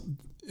false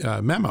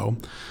memo,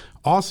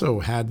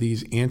 also had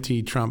these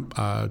anti-Trump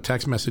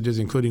text messages,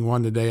 including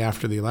one the day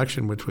after the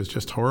election, which was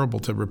just horrible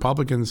to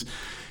Republicans.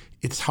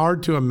 It's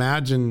hard to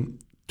imagine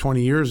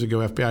 20 years ago,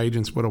 FBI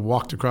agents would have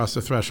walked across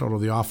the threshold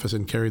of the office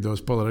and carried those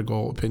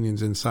political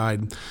opinions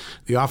inside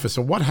the office.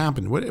 So what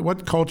happened?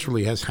 What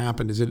culturally has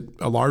happened? Is it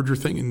a larger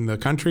thing in the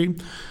country?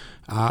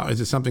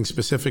 Is it something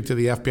specific to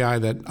the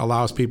FBI that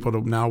allows people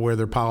to now wear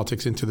their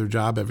politics into their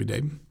job every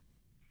day?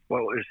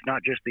 Well, it's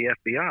not just the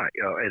FBI.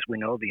 As we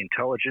know, the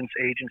intelligence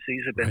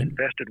agencies have been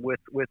infested with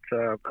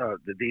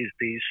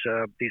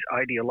these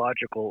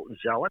ideological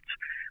zealots.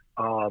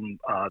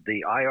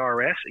 The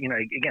IRS,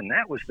 again,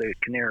 that was the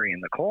canary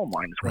in the coal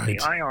mine. When the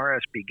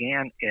IRS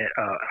began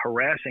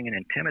harassing and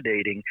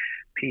intimidating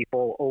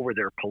people over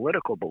their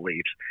political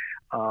beliefs.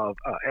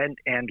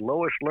 And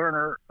Lois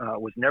Lerner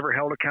was never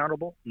held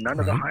accountable. None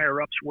of the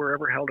higher-ups were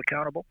ever held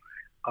accountable.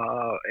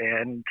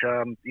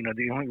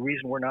 The only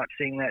reason we're not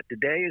seeing that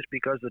today is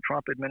because the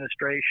Trump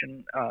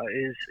administration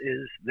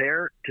is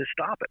there to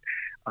stop it.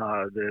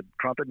 The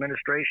Trump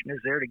administration is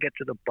there to get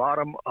to the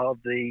bottom of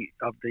the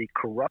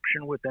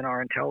corruption within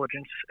our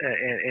intelligence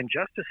and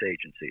justice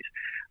agencies.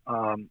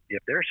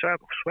 If they're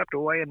swept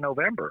away in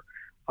November,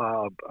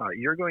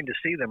 you're going to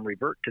see them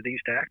revert to these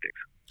tactics.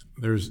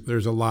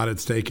 There's a lot at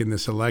stake in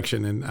this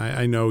election, and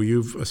I know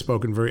you've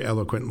spoken very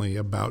eloquently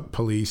about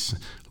police,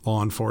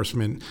 law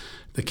enforcement,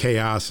 the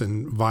chaos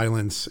and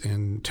violence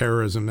and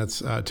terrorism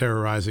that's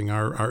terrorizing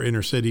our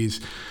inner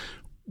cities.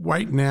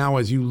 Right now,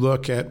 as you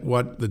look at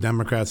what the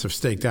Democrats have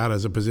staked out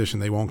as a position,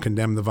 they won't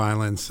condemn the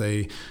violence.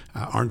 They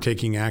aren't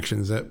taking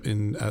actions that,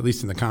 at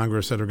least in the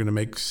Congress, that are going to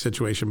make the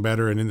situation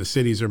better, and in the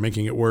cities are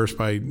making it worse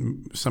by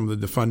some of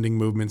the defunding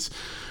movements.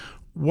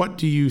 What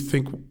do you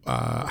think,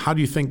 how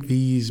do you think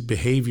these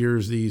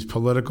behaviors, these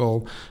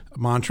political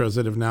mantras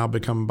that have now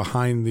become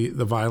behind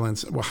the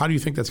violence, well, how do you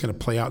think that's going to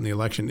play out in the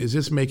election? Is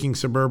this making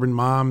suburban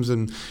moms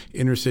and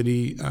inner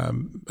city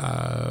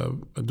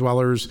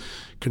dwellers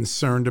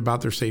concerned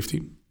about their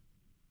safety?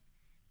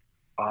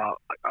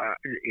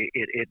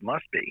 It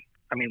must be.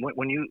 I mean,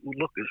 when you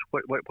look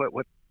at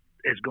what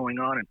is going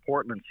on in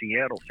Portland,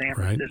 Seattle, San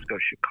Francisco,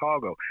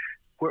 Chicago,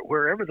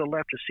 wherever the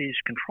left has seized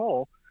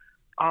control,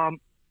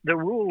 the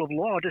rule of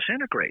law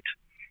disintegrates.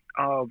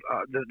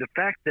 The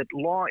fact that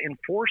law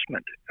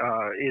enforcement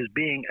is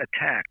being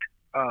attacked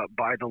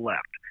by the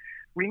left.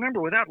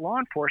 Remember, without law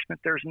enforcement,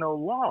 there's no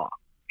law.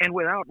 And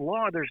without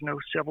law, there's no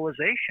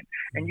civilization.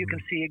 And you can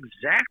see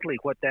exactly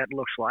what that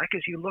looks like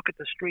as you look at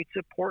the streets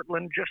of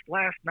Portland just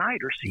last night,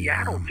 or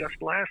Seattle just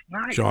last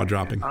night.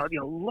 Jaw-dropping.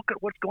 Look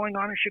at what's going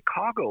on in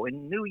Chicago,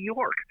 in New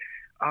York.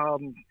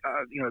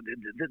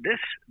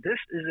 This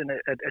is an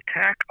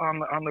attack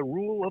on the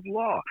rule of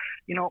law.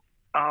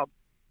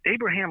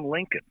 Abraham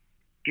Lincoln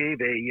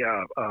gave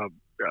a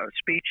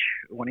speech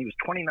when he was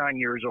 29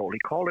 years old. He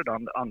called it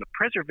on the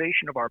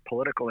preservation of our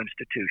political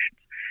institutions.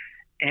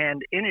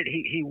 And in it,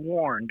 he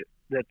warned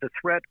that the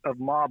threat of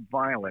mob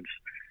violence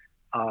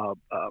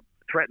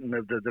threatened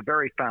the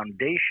very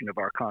foundation of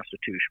our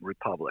Constitution,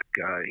 republic.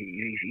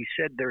 He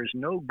said there is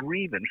no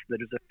grievance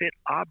that is a fit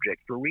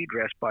object for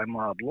redress by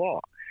mob law.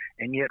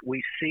 And yet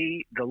we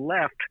see the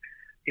left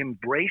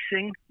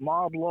embracing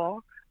mob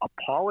law,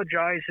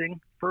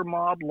 apologizing for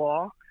mob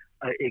law,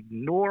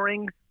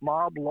 ignoring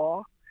mob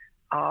law,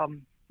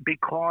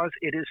 because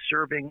it is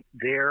serving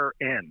their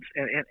ends.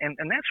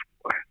 And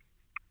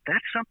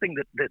that's something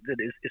that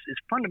is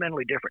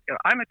fundamentally different.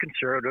 I'm a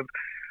conservative.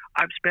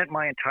 I've spent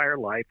my entire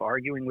life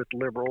arguing with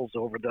liberals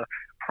over the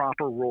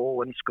proper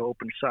role and scope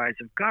and size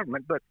of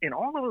government. But in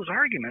all of those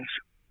arguments,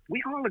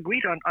 we all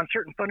agreed on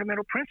certain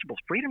fundamental principles: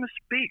 freedom of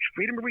speech,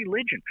 freedom of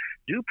religion,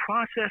 due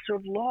process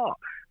of law,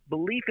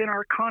 belief in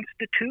our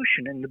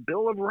Constitution and the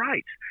Bill of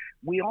Rights.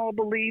 We all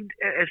believed,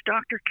 as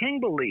Dr. King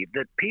believed,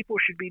 that people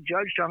should be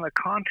judged on the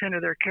content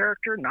of their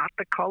character, not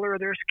the color of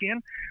their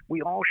skin.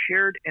 We all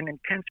shared an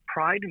intense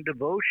pride and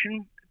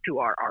devotion to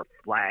our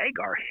flag,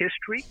 our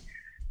history,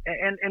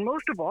 and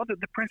most of all, the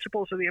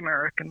principles of the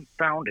American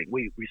founding.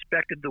 We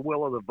respected the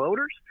will of the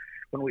voters.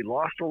 When we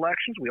lost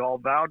elections, we all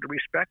vowed to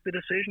respect the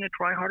decision and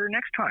try harder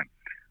next time.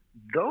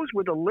 Those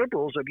were the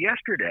liberals of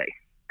yesterday.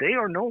 They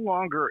are no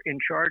longer in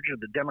charge of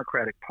the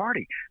Democratic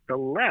Party. The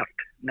left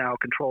now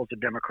controls the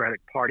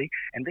Democratic Party,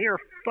 and they are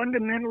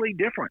fundamentally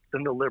different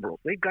than the liberals.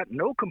 They've got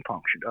no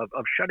compunction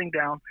of shutting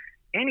down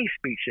any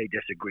speech they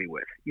disagree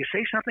with. You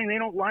say something they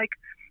don't like,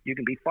 you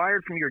can be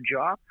fired from your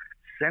job,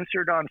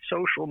 censored on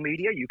social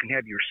media, you can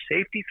have your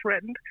safety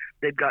threatened.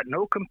 They've got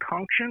no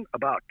compunction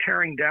about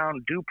tearing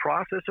down due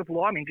process of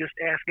law. I mean, just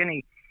ask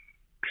any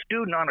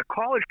student on a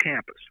college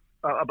campus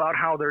about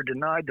how they're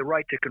denied the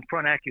right to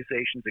confront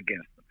accusations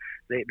against them.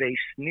 They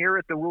sneer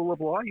at the rule of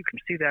law. You can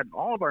see that in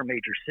all of our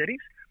major cities.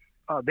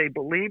 They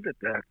believe that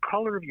the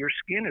color of your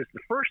skin is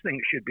the first thing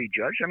that should be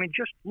judged. I mean,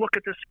 just look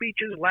at the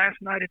speeches last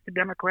night at the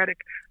Democratic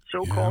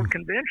so-called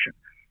convention.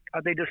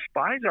 They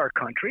despise our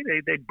country.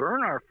 They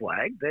burn our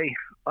flag. They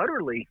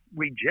utterly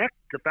reject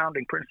the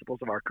founding principles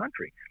of our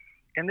country.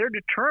 And they're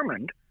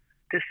determined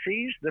to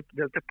seize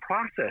the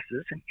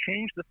processes and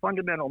change the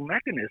fundamental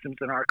mechanisms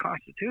in our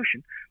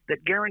Constitution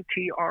that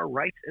guarantee our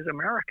rights as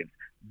Americans.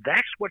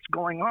 That's what's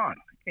going on.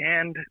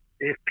 And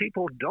if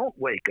people don't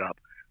wake up,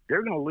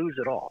 they're going to lose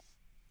it all.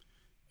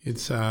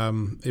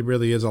 It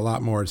really is a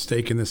lot more at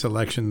stake in this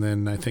election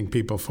than I think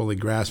people fully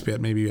grasp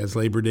yet. Maybe as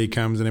Labor Day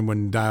comes and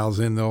everyone dials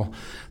in, they'll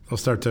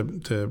start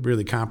to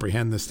really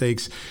comprehend the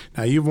stakes.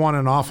 Now, you've won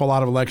an awful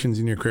lot of elections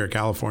in your career: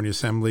 California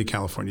Assembly,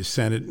 California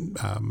Senate,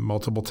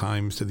 multiple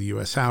times to the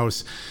U.S.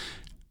 House.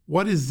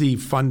 What is the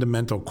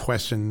fundamental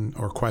question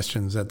or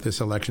questions that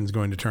this election is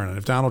going to turn on?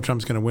 If Donald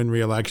Trump's going to win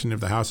re-election, if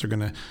the House are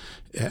going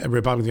to,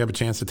 Republicans have a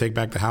chance to take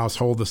back the House,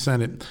 hold the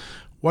Senate,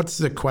 what's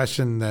the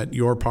question that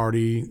your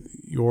party,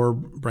 your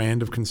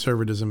brand of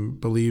conservatism,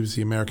 believes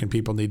the American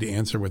people need to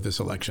answer with this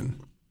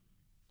election?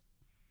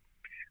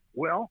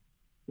 Well,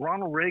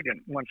 Ronald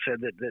Reagan once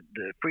said that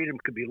freedom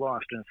could be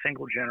lost in a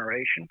single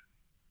generation.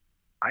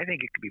 I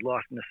think it could be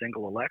lost in a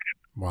single election.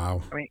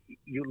 Wow. I mean,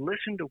 you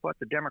listen to what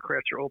the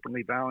Democrats are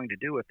openly vowing to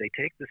do. If they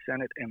take the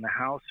Senate and the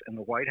House and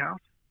the White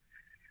House,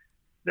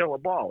 they'll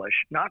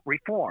abolish, not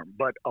reform,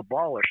 but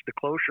abolish the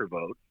cloture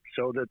vote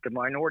so that the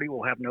minority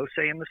will have no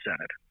say in the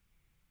Senate.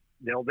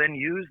 They'll then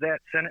use that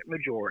Senate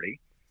majority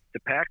to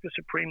pack the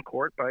Supreme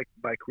Court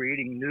by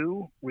creating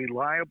new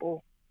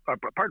reliable, by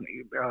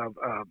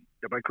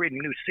creating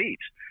new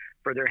seats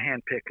for their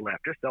hand-picked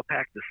leftists. They'll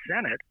pack the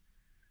Senate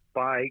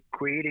by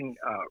creating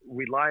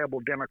reliable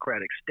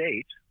Democratic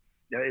states.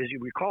 As you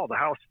recall, the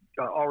House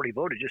already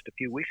voted just a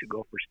few weeks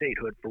ago for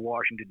statehood for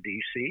Washington,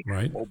 D.C.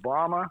 Right.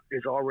 Obama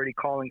is already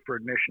calling for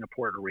admission of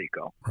Puerto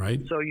Rico.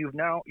 Right. So you've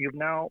now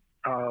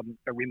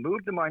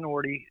removed the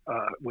minority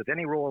with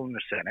any role in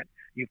the Senate.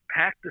 You've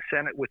packed the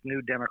Senate with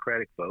new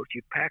Democratic votes.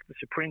 You've packed the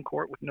Supreme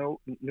Court with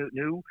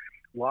new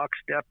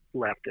lockstep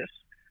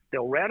leftists.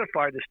 They'll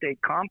ratify the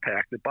state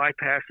compact that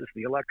bypasses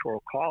the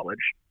Electoral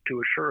College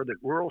to assure that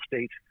rural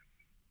states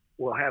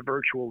will have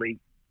virtually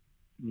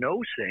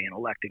no say in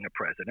electing a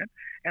president,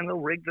 and they'll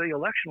rig the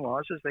election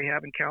laws as they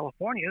have in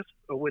California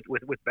with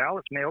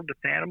ballots mailed to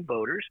phantom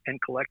voters and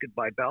collected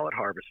by ballot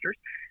harvesters,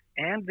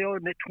 and they'll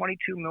admit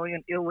 22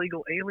 million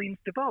illegal aliens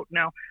to vote.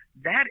 Now,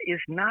 that is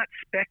not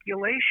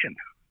speculation.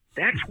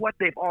 That's what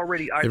they've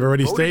already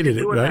stated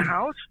it, in right? The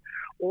House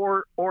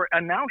or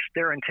announced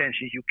their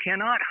intentions. You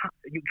cannot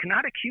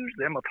accuse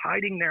them of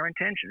hiding their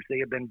intentions. They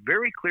have been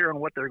very clear on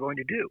what they're going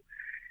to do.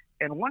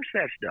 And once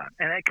that's done,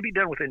 and that can be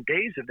done within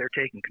days if they're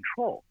taking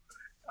control,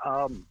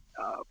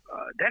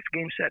 that's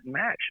game, set, and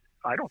match.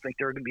 I don't think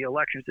there are going to be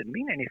elections that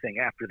mean anything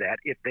after that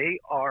if they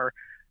are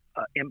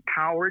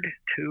empowered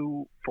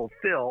to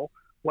fulfill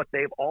what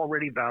they've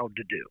already vowed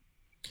to do.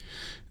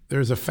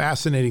 There's a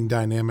fascinating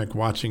dynamic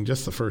watching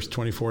just the first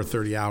 24,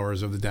 30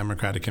 hours of the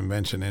Democratic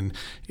convention. And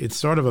it's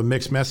sort of a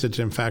mixed message.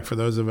 In fact, for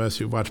those of us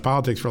who've watched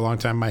politics for a long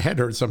time, my head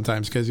hurts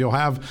sometimes because you'll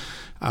have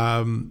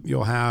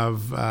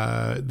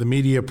the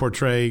media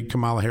portray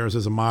Kamala Harris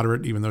as a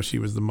moderate, even though she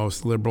was the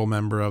most liberal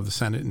member of the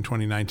Senate in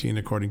 2019,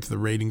 according to the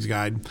ratings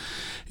guide.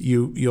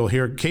 You'll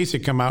hear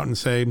Kasich come out and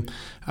say,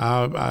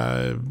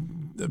 the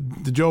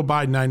Joe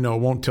Biden I know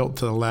won't tilt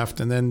to the left.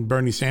 And then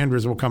Bernie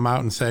Sanders will come out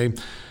and say,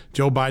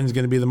 Joe Biden's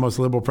going to be the most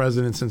liberal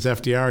president since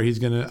FDR. He's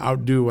going to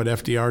outdo what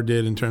FDR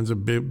did in terms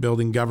of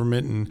building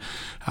government,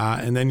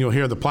 and then you'll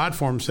hear the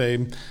platform say,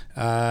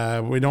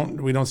 we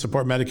don't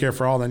support Medicare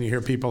for all. Then you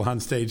hear people on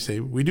stage say,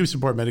 we do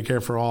support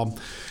Medicare for all.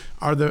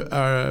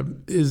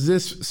 Is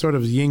this sort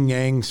of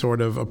yin-yang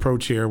sort of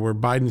approach here where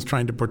Biden's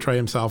trying to portray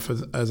himself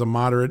as a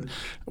moderate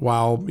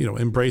while,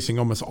 embracing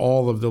almost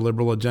all of the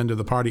liberal agenda of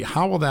the party?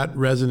 How will that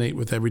resonate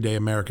with everyday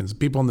Americans,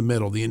 people in the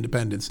middle, the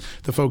independents,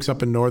 the folks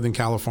up in Northern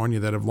California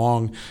that have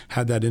long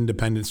had that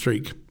independent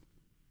streak?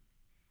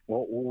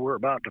 Well, we're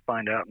about to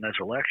find out in this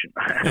election.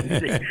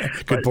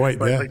 Good point.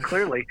 But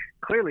clearly,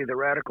 the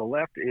radical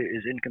left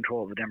is in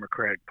control of the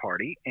Democratic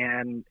Party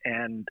and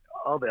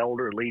of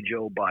elderly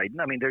Joe Biden.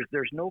 I mean,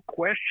 there's no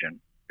question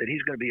that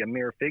he's going to be a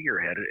mere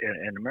figurehead,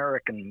 an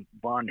American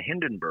von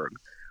Hindenburg,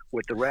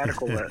 with the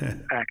radical left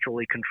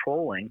actually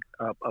controlling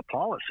a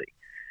policy.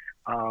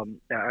 I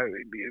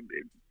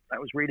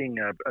was reading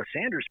a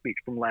Sanders speech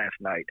from last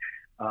night,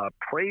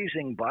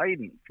 praising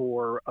Biden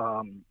for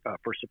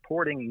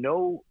supporting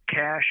no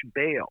cash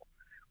bail.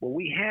 Well,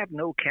 we have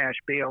no cash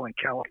bail in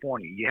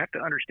California. You have to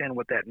understand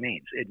what that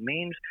means. It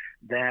means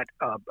that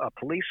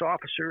police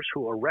officers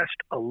who arrest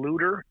a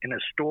looter in a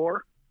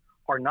store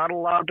are not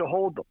allowed to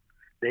hold them.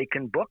 They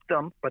can book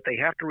them, but they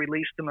have to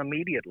release them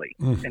immediately.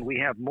 And we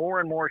have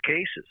more and more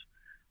cases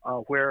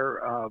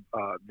where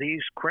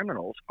these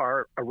criminals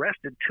are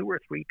arrested 2 or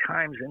 3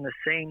 times in the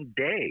same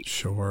day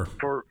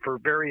for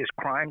various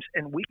crimes,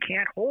 and we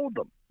can't hold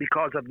them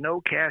because of no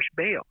cash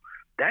bail.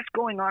 That's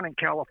going on in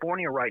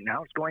California right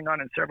now. It's going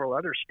on in several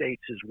other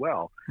states as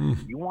well.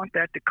 You want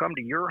that to come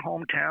to your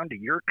hometown, to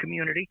your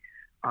community?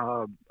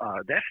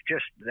 That's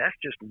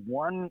just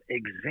one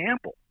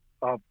example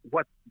of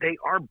what they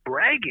are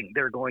bragging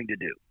they're going to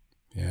do.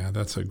 Yeah,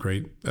 that's a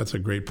great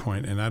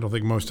point. And I don't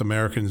think most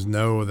Americans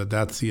know that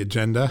that's the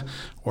agenda,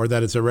 or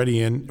that it's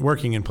already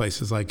working in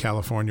places like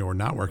California, or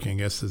not working,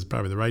 I guess is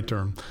probably the right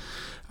term.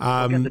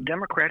 Again, the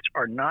Democrats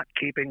are not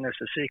keeping this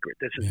a secret.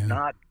 This is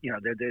not,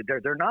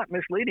 they're not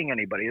misleading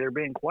anybody. They're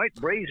being quite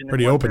brazen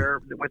in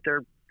what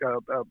they're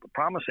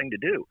promising to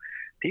do.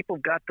 People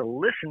have got to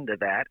listen to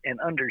that and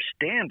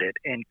understand it,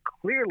 and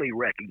clearly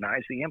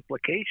recognize the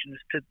implications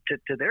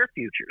to their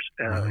futures.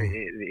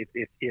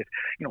 If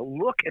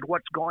look at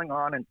what's going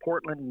on in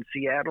Portland and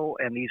Seattle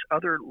and these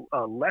other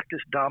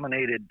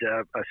leftist-dominated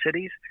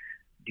cities.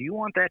 Do you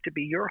want that to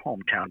be your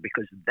hometown?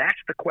 Because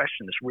that's the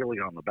question that's really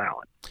on the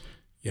ballot.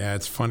 Yeah,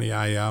 it's funny.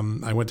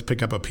 I went to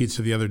pick up a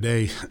pizza the other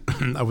day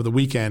over the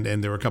weekend,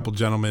 and there were a couple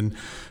gentlemen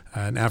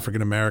an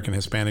African-American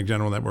Hispanic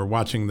general that were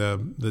watching the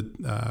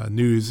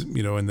news,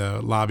 in the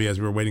lobby as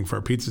we were waiting for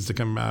our pizzas to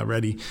come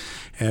ready.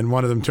 And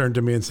one of them turned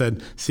to me and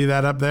said, "See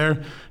that up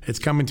there? It's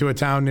coming to a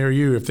town near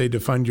you if they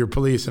defund your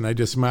police." And I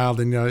just smiled,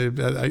 and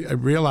I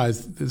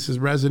realized this is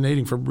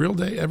resonating for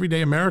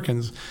everyday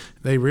Americans.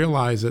 They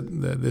realize that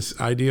this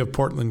idea of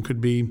Portland could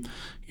be,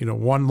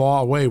 one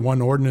law away,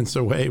 one ordinance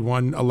away,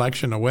 one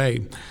election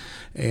away.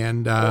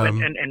 And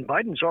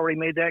Biden's already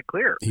made that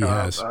clear. He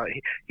has.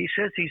 He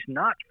says he's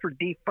not for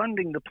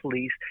defunding the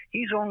police.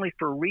 He's only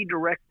for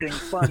redirecting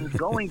funds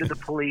going to the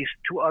police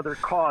to other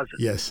causes.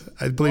 Yes,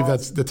 I believe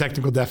that's the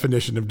technical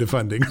definition of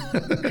defunding.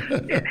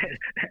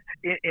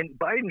 In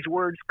Biden's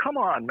words, come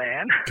on,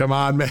 man. Come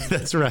on, man.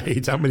 That's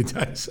right. How many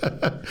times?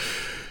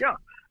 Yeah.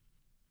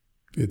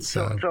 It's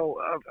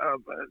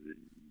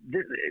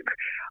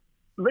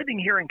living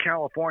here in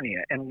California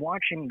and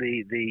watching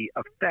the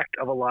effect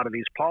of a lot of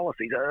these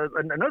policies.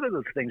 Another of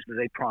the things that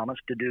they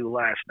promised to do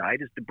last night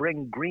is to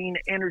bring green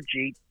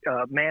energy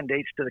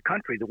mandates to the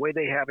country the way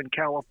they have in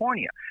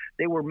California.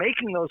 They were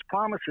making those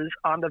promises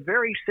on the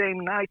very same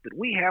night that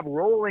we have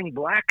rolling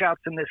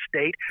blackouts in this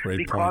state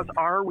because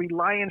our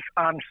reliance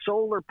on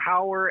solar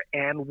power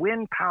and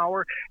wind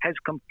power has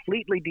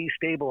completely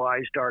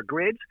destabilized our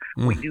grids.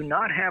 We do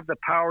not have the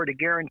power to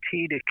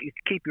guarantee to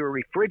keep your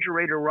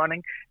refrigerator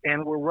running,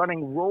 and we're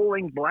running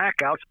rolling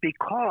blackouts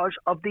because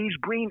of these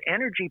green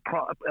energy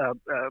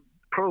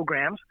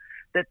programs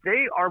that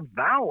they are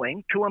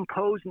vowing to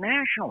impose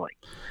nationally.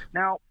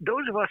 Now,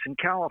 those of us in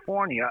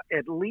California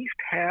at least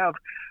have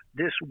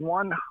this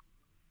one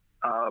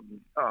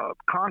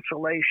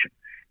consolation,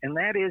 and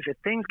that is if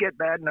things get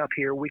bad enough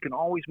here, we can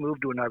always move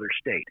to another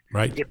state.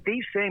 Right. If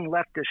these same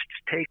leftists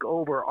take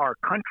over our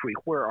country,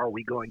 where are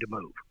we going to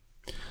move?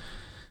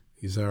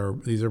 These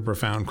are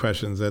profound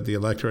questions that the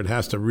electorate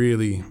has to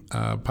really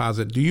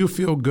posit. Do you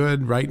feel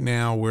good right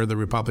now where the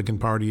Republican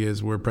Party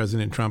is, where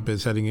President Trump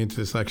is heading into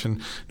this election?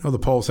 I know the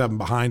polls have him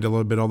behind a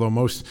little bit, although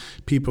most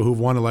people who've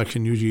won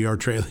election usually are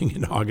trailing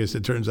in August,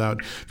 it turns out,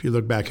 if you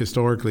look back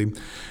historically.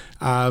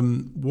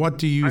 What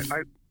do you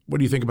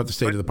think about the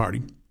state of the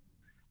party?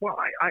 Well,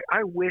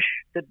 I wish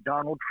that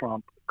Donald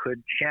Trump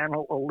could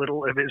channel a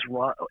little of his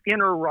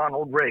inner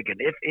Ronald Reagan.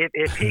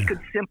 If he could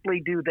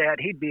simply do that,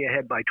 he'd be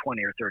ahead by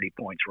 20 or 30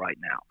 points right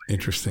now.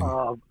 Interesting.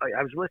 I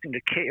was listening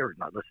to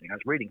I was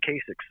reading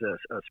Kasich's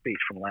speech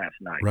from last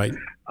night. Right.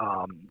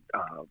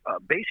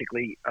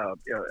 Basically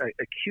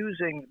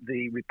accusing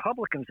the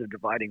Republicans of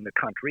dividing the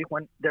country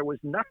when there was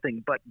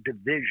nothing but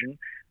division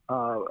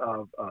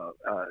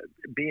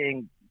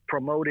being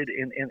promoted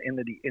in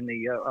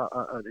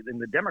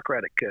the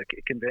Democratic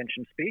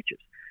convention speeches.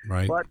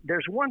 Right. But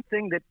there's one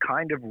thing that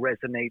kind of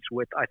resonates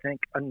with, I think,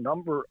 a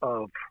number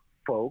of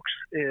folks.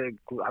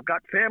 I've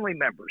got family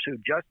members who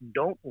just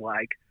don't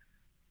like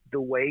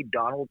the way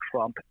Donald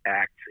Trump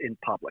acts in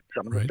public.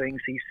 Some of the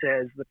things he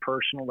says, the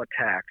personal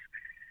attacks.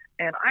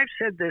 And I've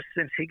said this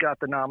since he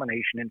got the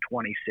nomination in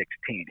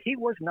 2016. He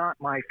was not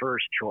my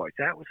first choice.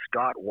 That was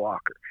Scott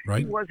Walker. Right.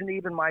 He wasn't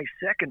even my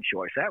second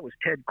choice. That was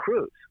Ted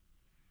Cruz.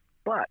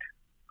 But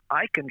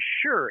I can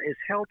sure as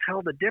hell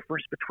tell the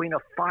difference between a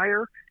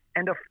fire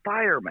and a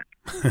fireman.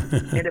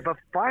 And if a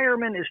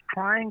fireman is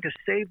trying to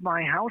save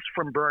my house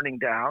from burning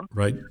down,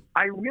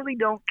 I really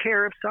don't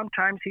care if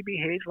sometimes he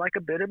behaves like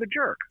a bit of a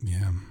jerk.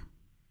 Yeah.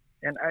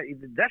 And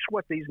that's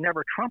what these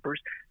never-Trumpers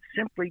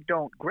simply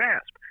don't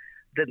grasp.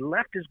 The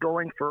left is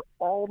going for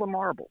all the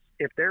marbles.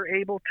 If they're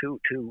able to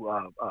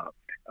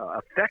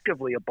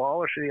effectively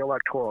abolish the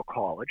Electoral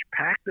College,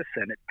 pack the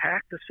Senate,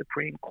 pack the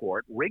Supreme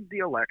Court, rig the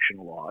election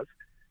laws,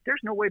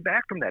 there's no way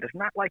back from that. It's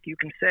not like you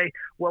can say,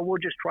 well, we'll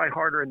just try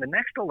harder in the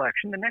next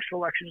election. The next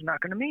election is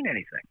not going to mean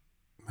anything.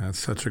 That's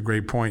such a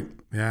great point.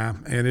 Yeah,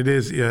 and it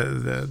is. Yeah,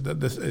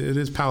 it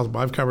is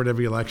palatable. I've covered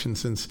every election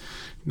since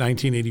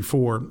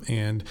 1984,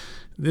 and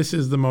this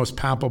is the most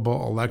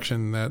palpable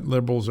election that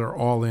liberals are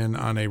all in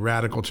on a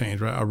radical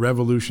change, a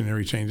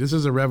revolutionary change. This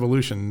is a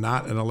revolution,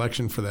 not an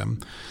election for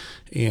them.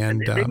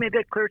 And they made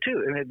that clear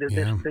too. I mean,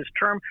 this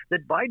term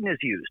that Biden has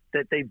used,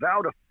 that they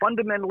vow to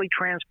fundamentally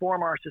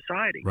transform our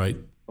society. Right.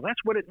 Well, that's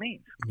what it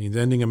means. It means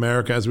ending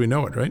America as we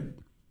know it, right?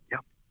 Yeah.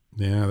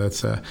 Yeah,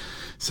 that's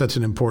such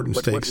an important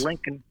stake.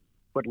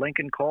 What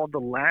Lincoln called the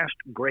last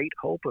great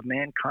hope of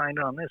mankind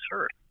on this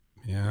earth.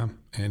 Yeah,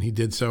 and he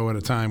did so at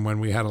a time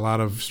when we had a lot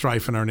of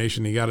strife in our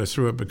nation. He got us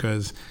through it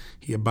because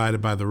he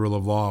abided by the rule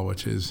of law,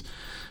 which is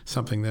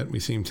something that we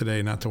seem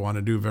today not to want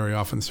to do very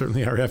often.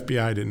 Certainly our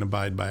FBI didn't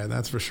abide by it,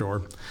 that's for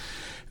sure.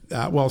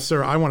 Well,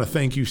 sir, I want to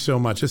thank you so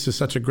much. This is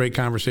such a great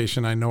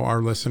conversation. I know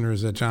our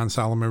listeners at John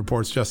Solomon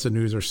Reports, Just the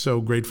News, are so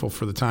grateful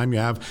for the time you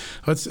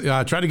have. Let's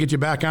try to get you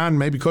back on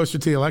maybe closer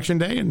to the election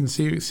day and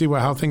see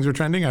how things are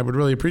trending. I would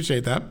really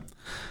appreciate that.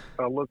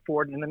 I'll look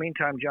forward. In the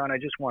meantime, John, I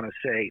just want to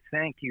say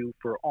thank you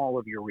for all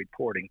of your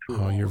reporting.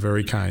 Oh, you're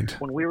very kind.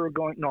 When we were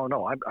going,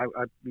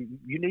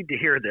 you need to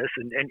hear this,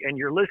 and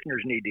your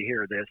listeners need to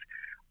hear this.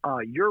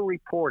 Your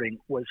reporting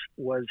was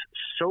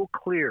so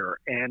clear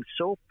and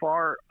so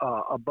far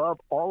above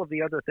all of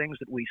the other things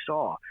that we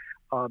saw.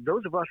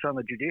 those of us on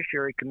the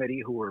Judiciary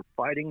Committee who were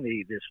fighting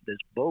this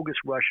bogus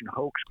Russian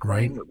hoax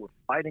claim, that were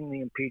fighting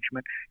the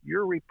impeachment,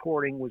 your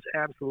reporting was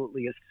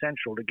absolutely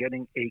essential to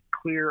getting a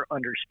clear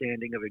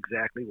understanding of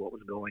exactly what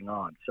was going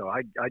on. So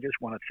I just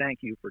want to thank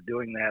you for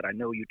doing that. I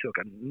know you took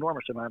an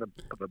enormous amount of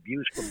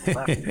abuse from the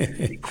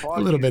left because a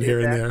little bit here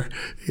and there.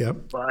 Yep.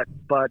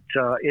 But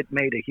it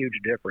made a huge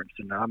difference,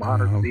 and I'm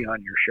honored to be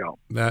on your show.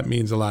 That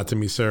means a lot to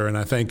me, sir, and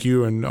I thank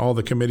you and all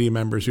the committee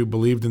members who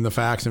believed in the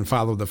facts and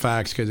followed the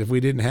facts, because if we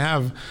didn't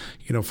have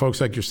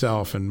folks like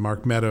yourself and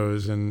Mark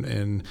Meadows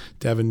and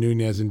Devin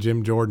Nunes and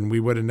Jim Jordan, we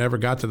would have never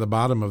got to the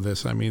bottom of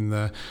this. I mean,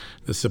 the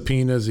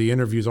subpoenas, the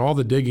interviews, all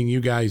the digging you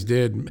guys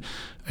did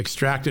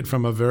extracted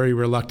from a very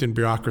reluctant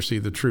bureaucracy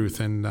the truth.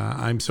 And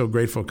I'm so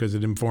grateful because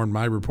it informed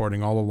my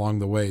reporting all along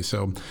the way.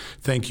 So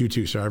thank you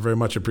too, sir. I very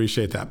much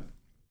appreciate that.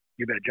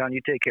 You bet. John, you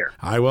take care.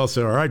 I will,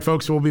 sir. All right,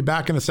 folks, we'll be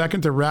back in a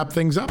second to wrap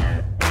things up.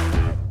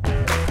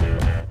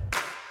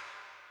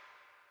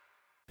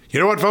 You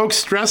know what, folks?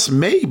 Stress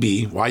may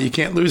be why you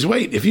can't lose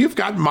weight. If you've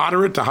got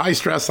moderate to high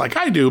stress like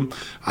I do,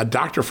 a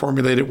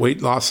doctor-formulated weight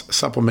loss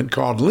supplement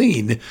called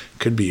Lean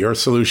could be your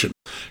solution.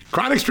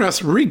 Chronic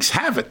stress wreaks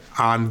havoc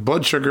on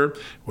blood sugar,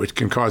 which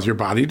can cause your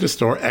body to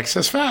store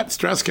excess fat.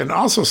 Stress can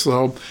also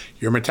slow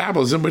your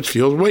metabolism, which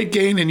fuels weight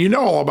gain, and you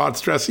know all about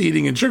stress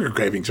eating and sugar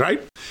cravings,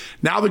 right?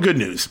 Now the good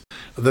news.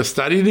 The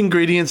studied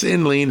ingredients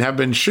in Lean have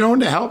been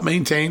shown to help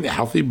maintain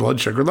healthy blood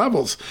sugar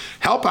levels,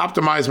 help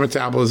optimize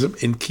metabolism,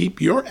 and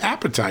keep your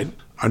appetite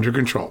under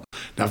control.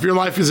 Now, if your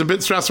life is a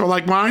bit stressful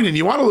like mine and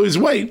you want to lose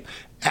weight,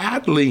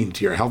 add Lean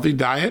to your healthy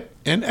diet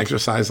and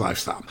exercise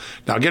lifestyle.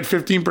 Now get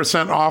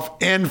 15% off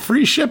and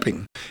free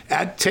shipping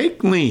at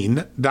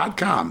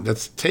takelean.com.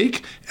 That's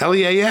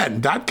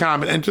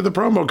takelean.com and enter the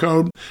promo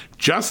code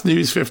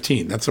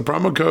JustNews15. That's the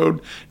promo code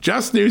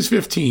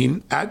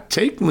JustNews15 at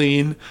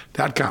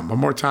takelean.com. One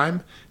more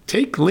time,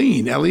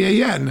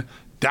 takelean.com.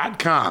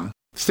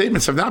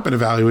 Statements have not been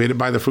evaluated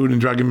by the Food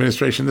and Drug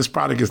Administration. This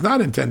product is not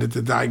intended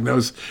to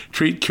diagnose,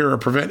 treat, cure, or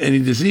prevent any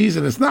disease,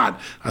 and it's not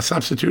a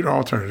substitute or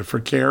alternative for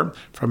care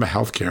from a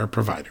healthcare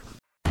provider.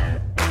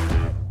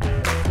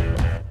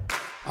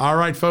 All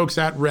right, folks,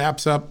 that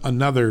wraps up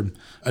another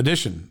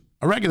edition,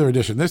 a regular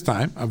edition this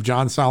time, of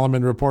John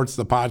Solomon Reports,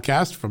 the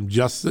podcast from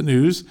Just the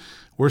News.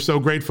 We're so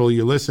grateful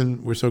you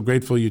listen. We're so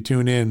grateful you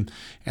tune in.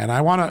 And I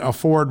want to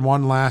afford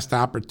one last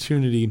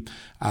opportunity.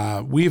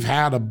 We've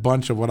had a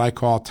bunch of what I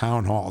call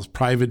town halls,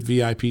 private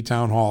VIP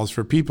town halls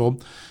for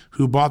people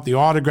who bought the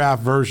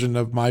autographed version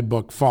of my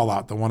book,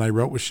 Fallout, the one I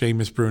wrote with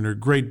Seamus Bruner.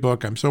 Great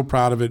book. I'm so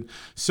proud of it.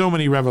 So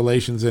many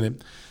revelations in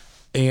it.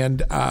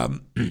 And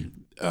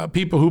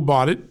people who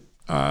bought it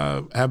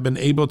have been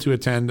able to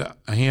attend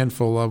a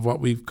handful of what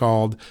we've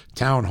called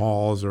town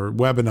halls or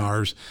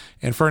webinars.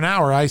 And for an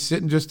hour, I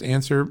sit and just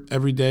answer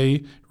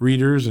everyday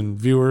readers and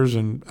viewers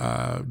and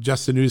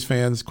Just the News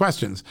fans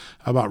questions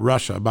about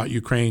Russia, about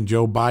Ukraine,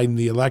 Joe Biden,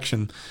 the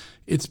election.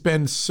 It's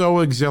been so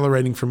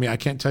exhilarating for me. I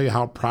can't tell you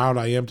how proud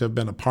I am to have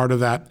been a part of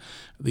that.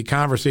 The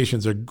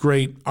conversations are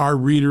great. Our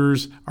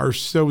readers are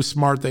so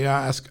smart. They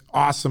ask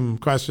awesome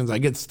questions. I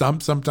get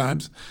stumped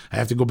sometimes. I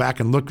have to go back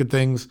and look at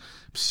things.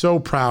 So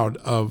proud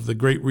of the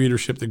great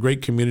readership, the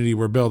great community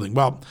we're building.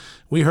 Well,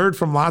 we heard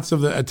from lots of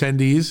the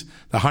attendees,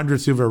 the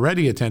hundreds who've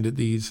already attended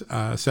these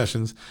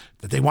sessions,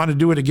 that they want to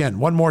do it again,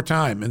 one more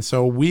time. And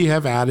so we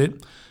have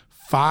added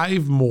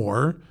 5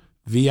 more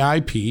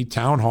VIP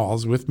town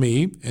halls with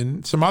me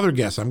and some other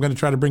guests. I'm going to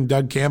try to bring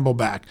Doug Campbell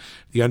back,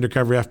 the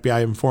undercover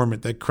FBI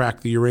informant that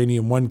cracked the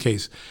Uranium One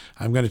case.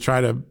 I'm going to try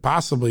to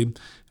possibly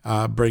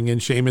bring in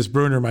Seamus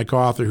Bruner, my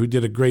co-author, who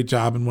did a great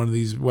job in one of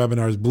these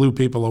webinars, blew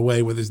people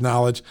away with his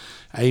knowledge.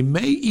 I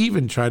may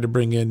even try to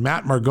bring in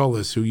Matt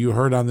Margolis, who you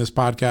heard on this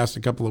podcast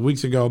a couple of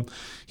weeks ago.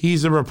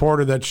 He's a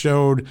reporter that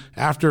showed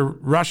after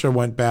Russia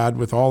went bad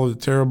with all of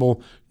the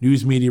terrible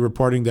news media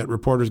reporting that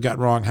reporters got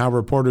wrong, how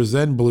reporters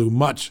then blew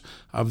much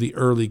of the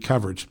early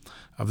coverage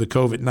of the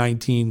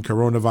COVID-19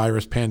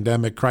 coronavirus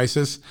pandemic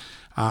crisis.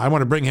 I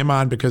want to bring him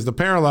on because the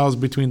parallels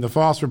between the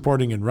false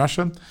reporting in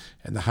Russia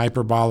and the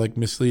hyperbolic,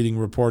 misleading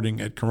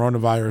reporting at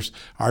coronavirus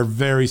are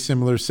very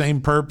similar.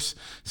 Same perps,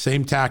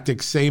 same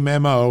tactics, same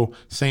MO,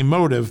 same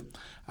motive.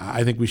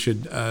 I think we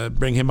should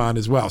bring him on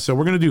as well. So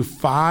we're going to do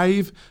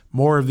 5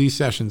 more of these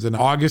sessions in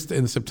August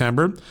and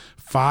September,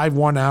 5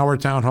 one-hour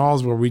town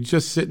halls where we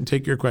just sit and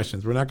take your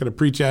questions. We're not going to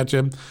preach at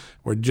you.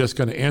 We're just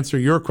going to answer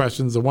your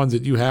questions, the ones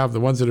that you have, the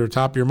ones that are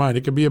top of your mind.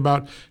 It could be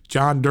about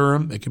John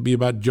Durham. It could be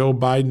about Joe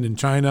Biden in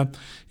China.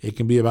 It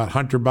can be about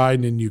Hunter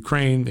Biden in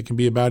Ukraine. It can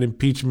be about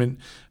impeachment,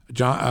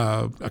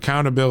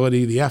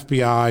 accountability, the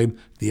FBI,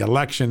 the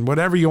election,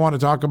 whatever you want to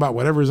talk about,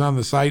 whatever is on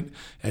the site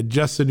at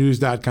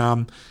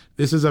justthenews.com.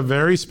 This is a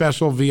very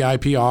special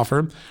VIP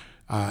offer.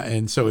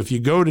 And so if you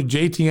go to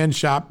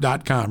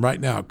jtnshop.com right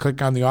now, click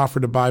on the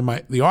offer to buy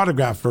the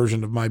autographed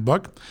version of my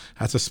book.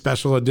 That's a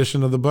special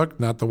edition of the book,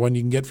 not the one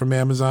you can get from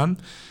Amazon.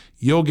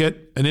 You'll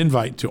get an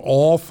invite to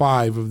all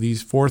 5 of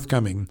these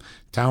forthcoming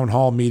town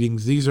hall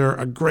meetings. These are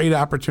a great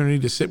opportunity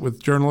to sit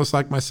with journalists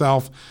like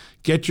myself,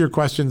 get your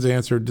questions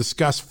answered,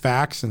 discuss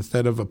facts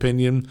instead of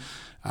opinion.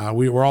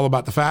 We're all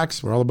about the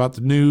facts. We're all about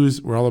the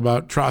news. We're all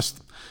about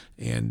trust.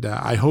 And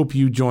I hope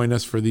you join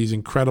us for these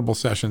incredible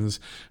sessions.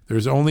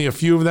 There's only a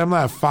few of them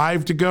left,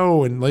 5 to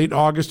go in late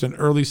August and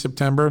early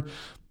September.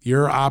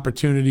 Your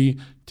opportunity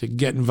to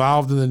get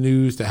involved in the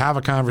news, to have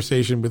a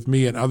conversation with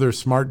me and other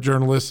smart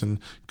journalists and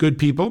good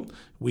people.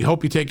 We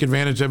hope you take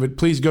advantage of it.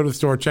 Please go to the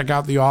store, check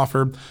out the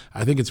offer.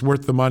 I think it's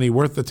worth the money,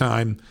 worth the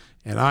time.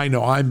 And I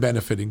know I'm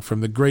benefiting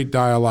from the great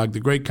dialogue, the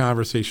great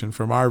conversation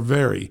from our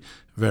very,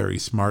 very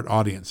smart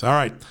audience. All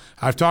right,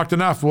 I've talked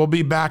enough. We'll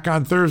be back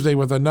on Thursday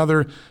with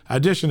another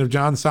edition of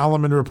John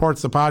Solomon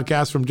Reports, the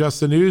podcast from Just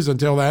the News.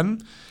 Until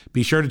then,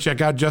 be sure to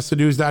check out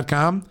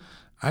justthenews.com.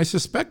 I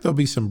suspect there'll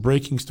be some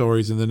breaking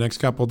stories in the next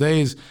couple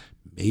days.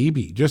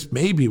 Maybe, just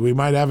maybe, we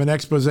might have an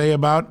expose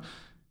about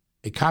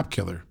a cop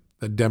killer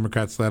that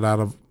Democrats let out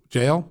of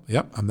jail.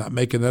 Yep, I'm not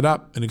making that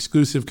up. An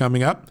exclusive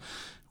coming up.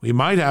 We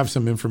might have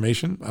some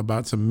information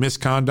about some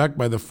misconduct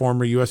by the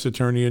former U.S.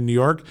 Attorney in New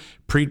York,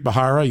 Preet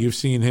Bharara. You've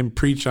seen him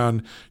preach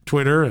on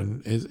Twitter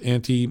and his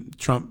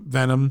anti-Trump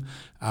venom.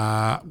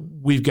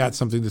 We've got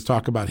something to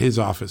talk about his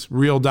office,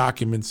 real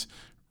documents,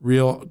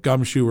 real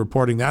gumshoe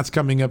reporting. That's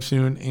coming up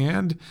soon.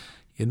 And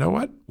you know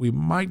what? We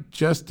might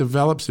just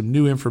develop some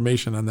new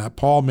information on that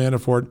Paul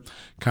Manafort,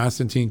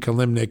 Konstantin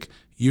Kilimnik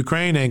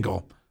Ukraine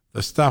angle,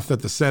 the stuff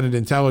that the Senate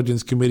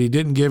Intelligence Committee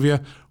didn't give you.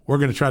 We're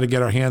going to try to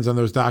get our hands on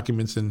those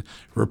documents and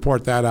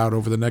report that out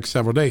over the next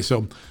several days.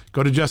 So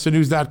go to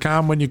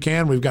justthenews.com when you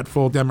can. We've got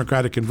full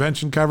Democratic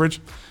convention coverage.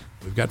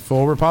 We've got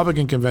full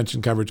Republican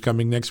convention coverage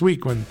coming next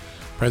week when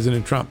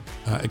President Trump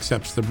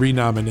accepts the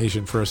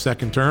renomination for a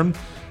second term.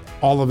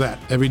 All of that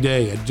every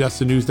day at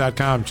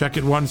justthenews.com. Check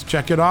it once,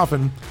 check it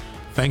often.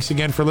 Thanks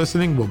again for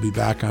listening. We'll be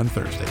back on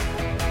Thursday.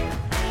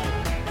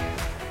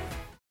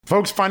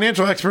 Folks,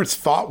 financial experts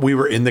thought we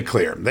were in the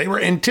clear. They were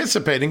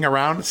anticipating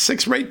around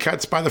 6 rate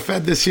cuts by the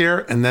Fed this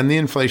year, and then the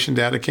inflation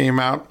data came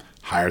out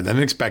higher than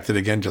expected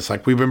again, just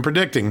like we've been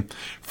predicting.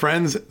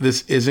 Friends,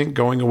 this isn't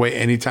going away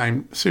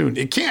anytime soon.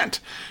 It can't.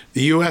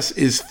 The U.S.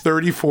 is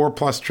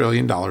 $34+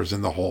 trillion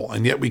in the hole,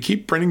 and yet we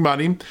keep printing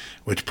money,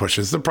 which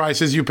pushes the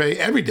prices you pay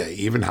every day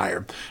even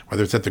higher,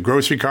 whether it's at the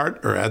grocery cart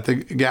or at the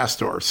gas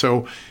store.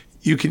 So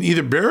you can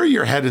either bury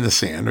your head in the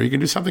sand or you can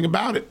do something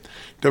about it.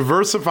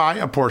 Diversify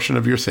a portion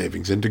of your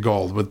savings into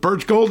gold with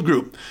Birch Gold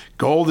Group.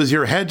 Gold is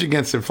your hedge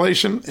against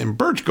inflation, and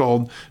Birch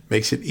Gold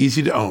makes it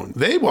easy to own.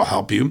 They will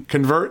help you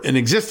convert an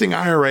existing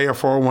IRA or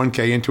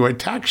 401k into a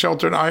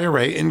tax-sheltered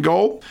IRA in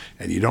gold,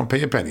 and you don't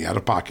pay a penny out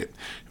of pocket.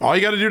 All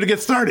you got to do to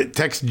get started,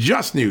 text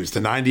Just News to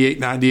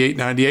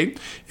 989898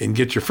 and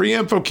get your free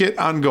info kit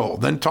on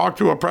gold. Then talk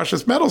to a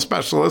precious metal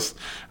specialist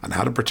on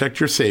how to protect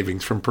your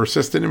savings from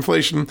persistent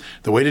inflation.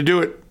 The way to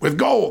do it with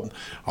gold.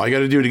 All you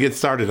got to do to get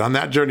started on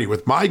that journey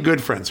with my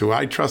good friends who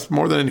I trust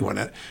more than anyone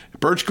at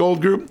Birch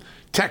Gold Group,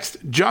 text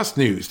Just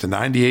News to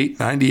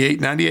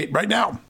 989898 right now.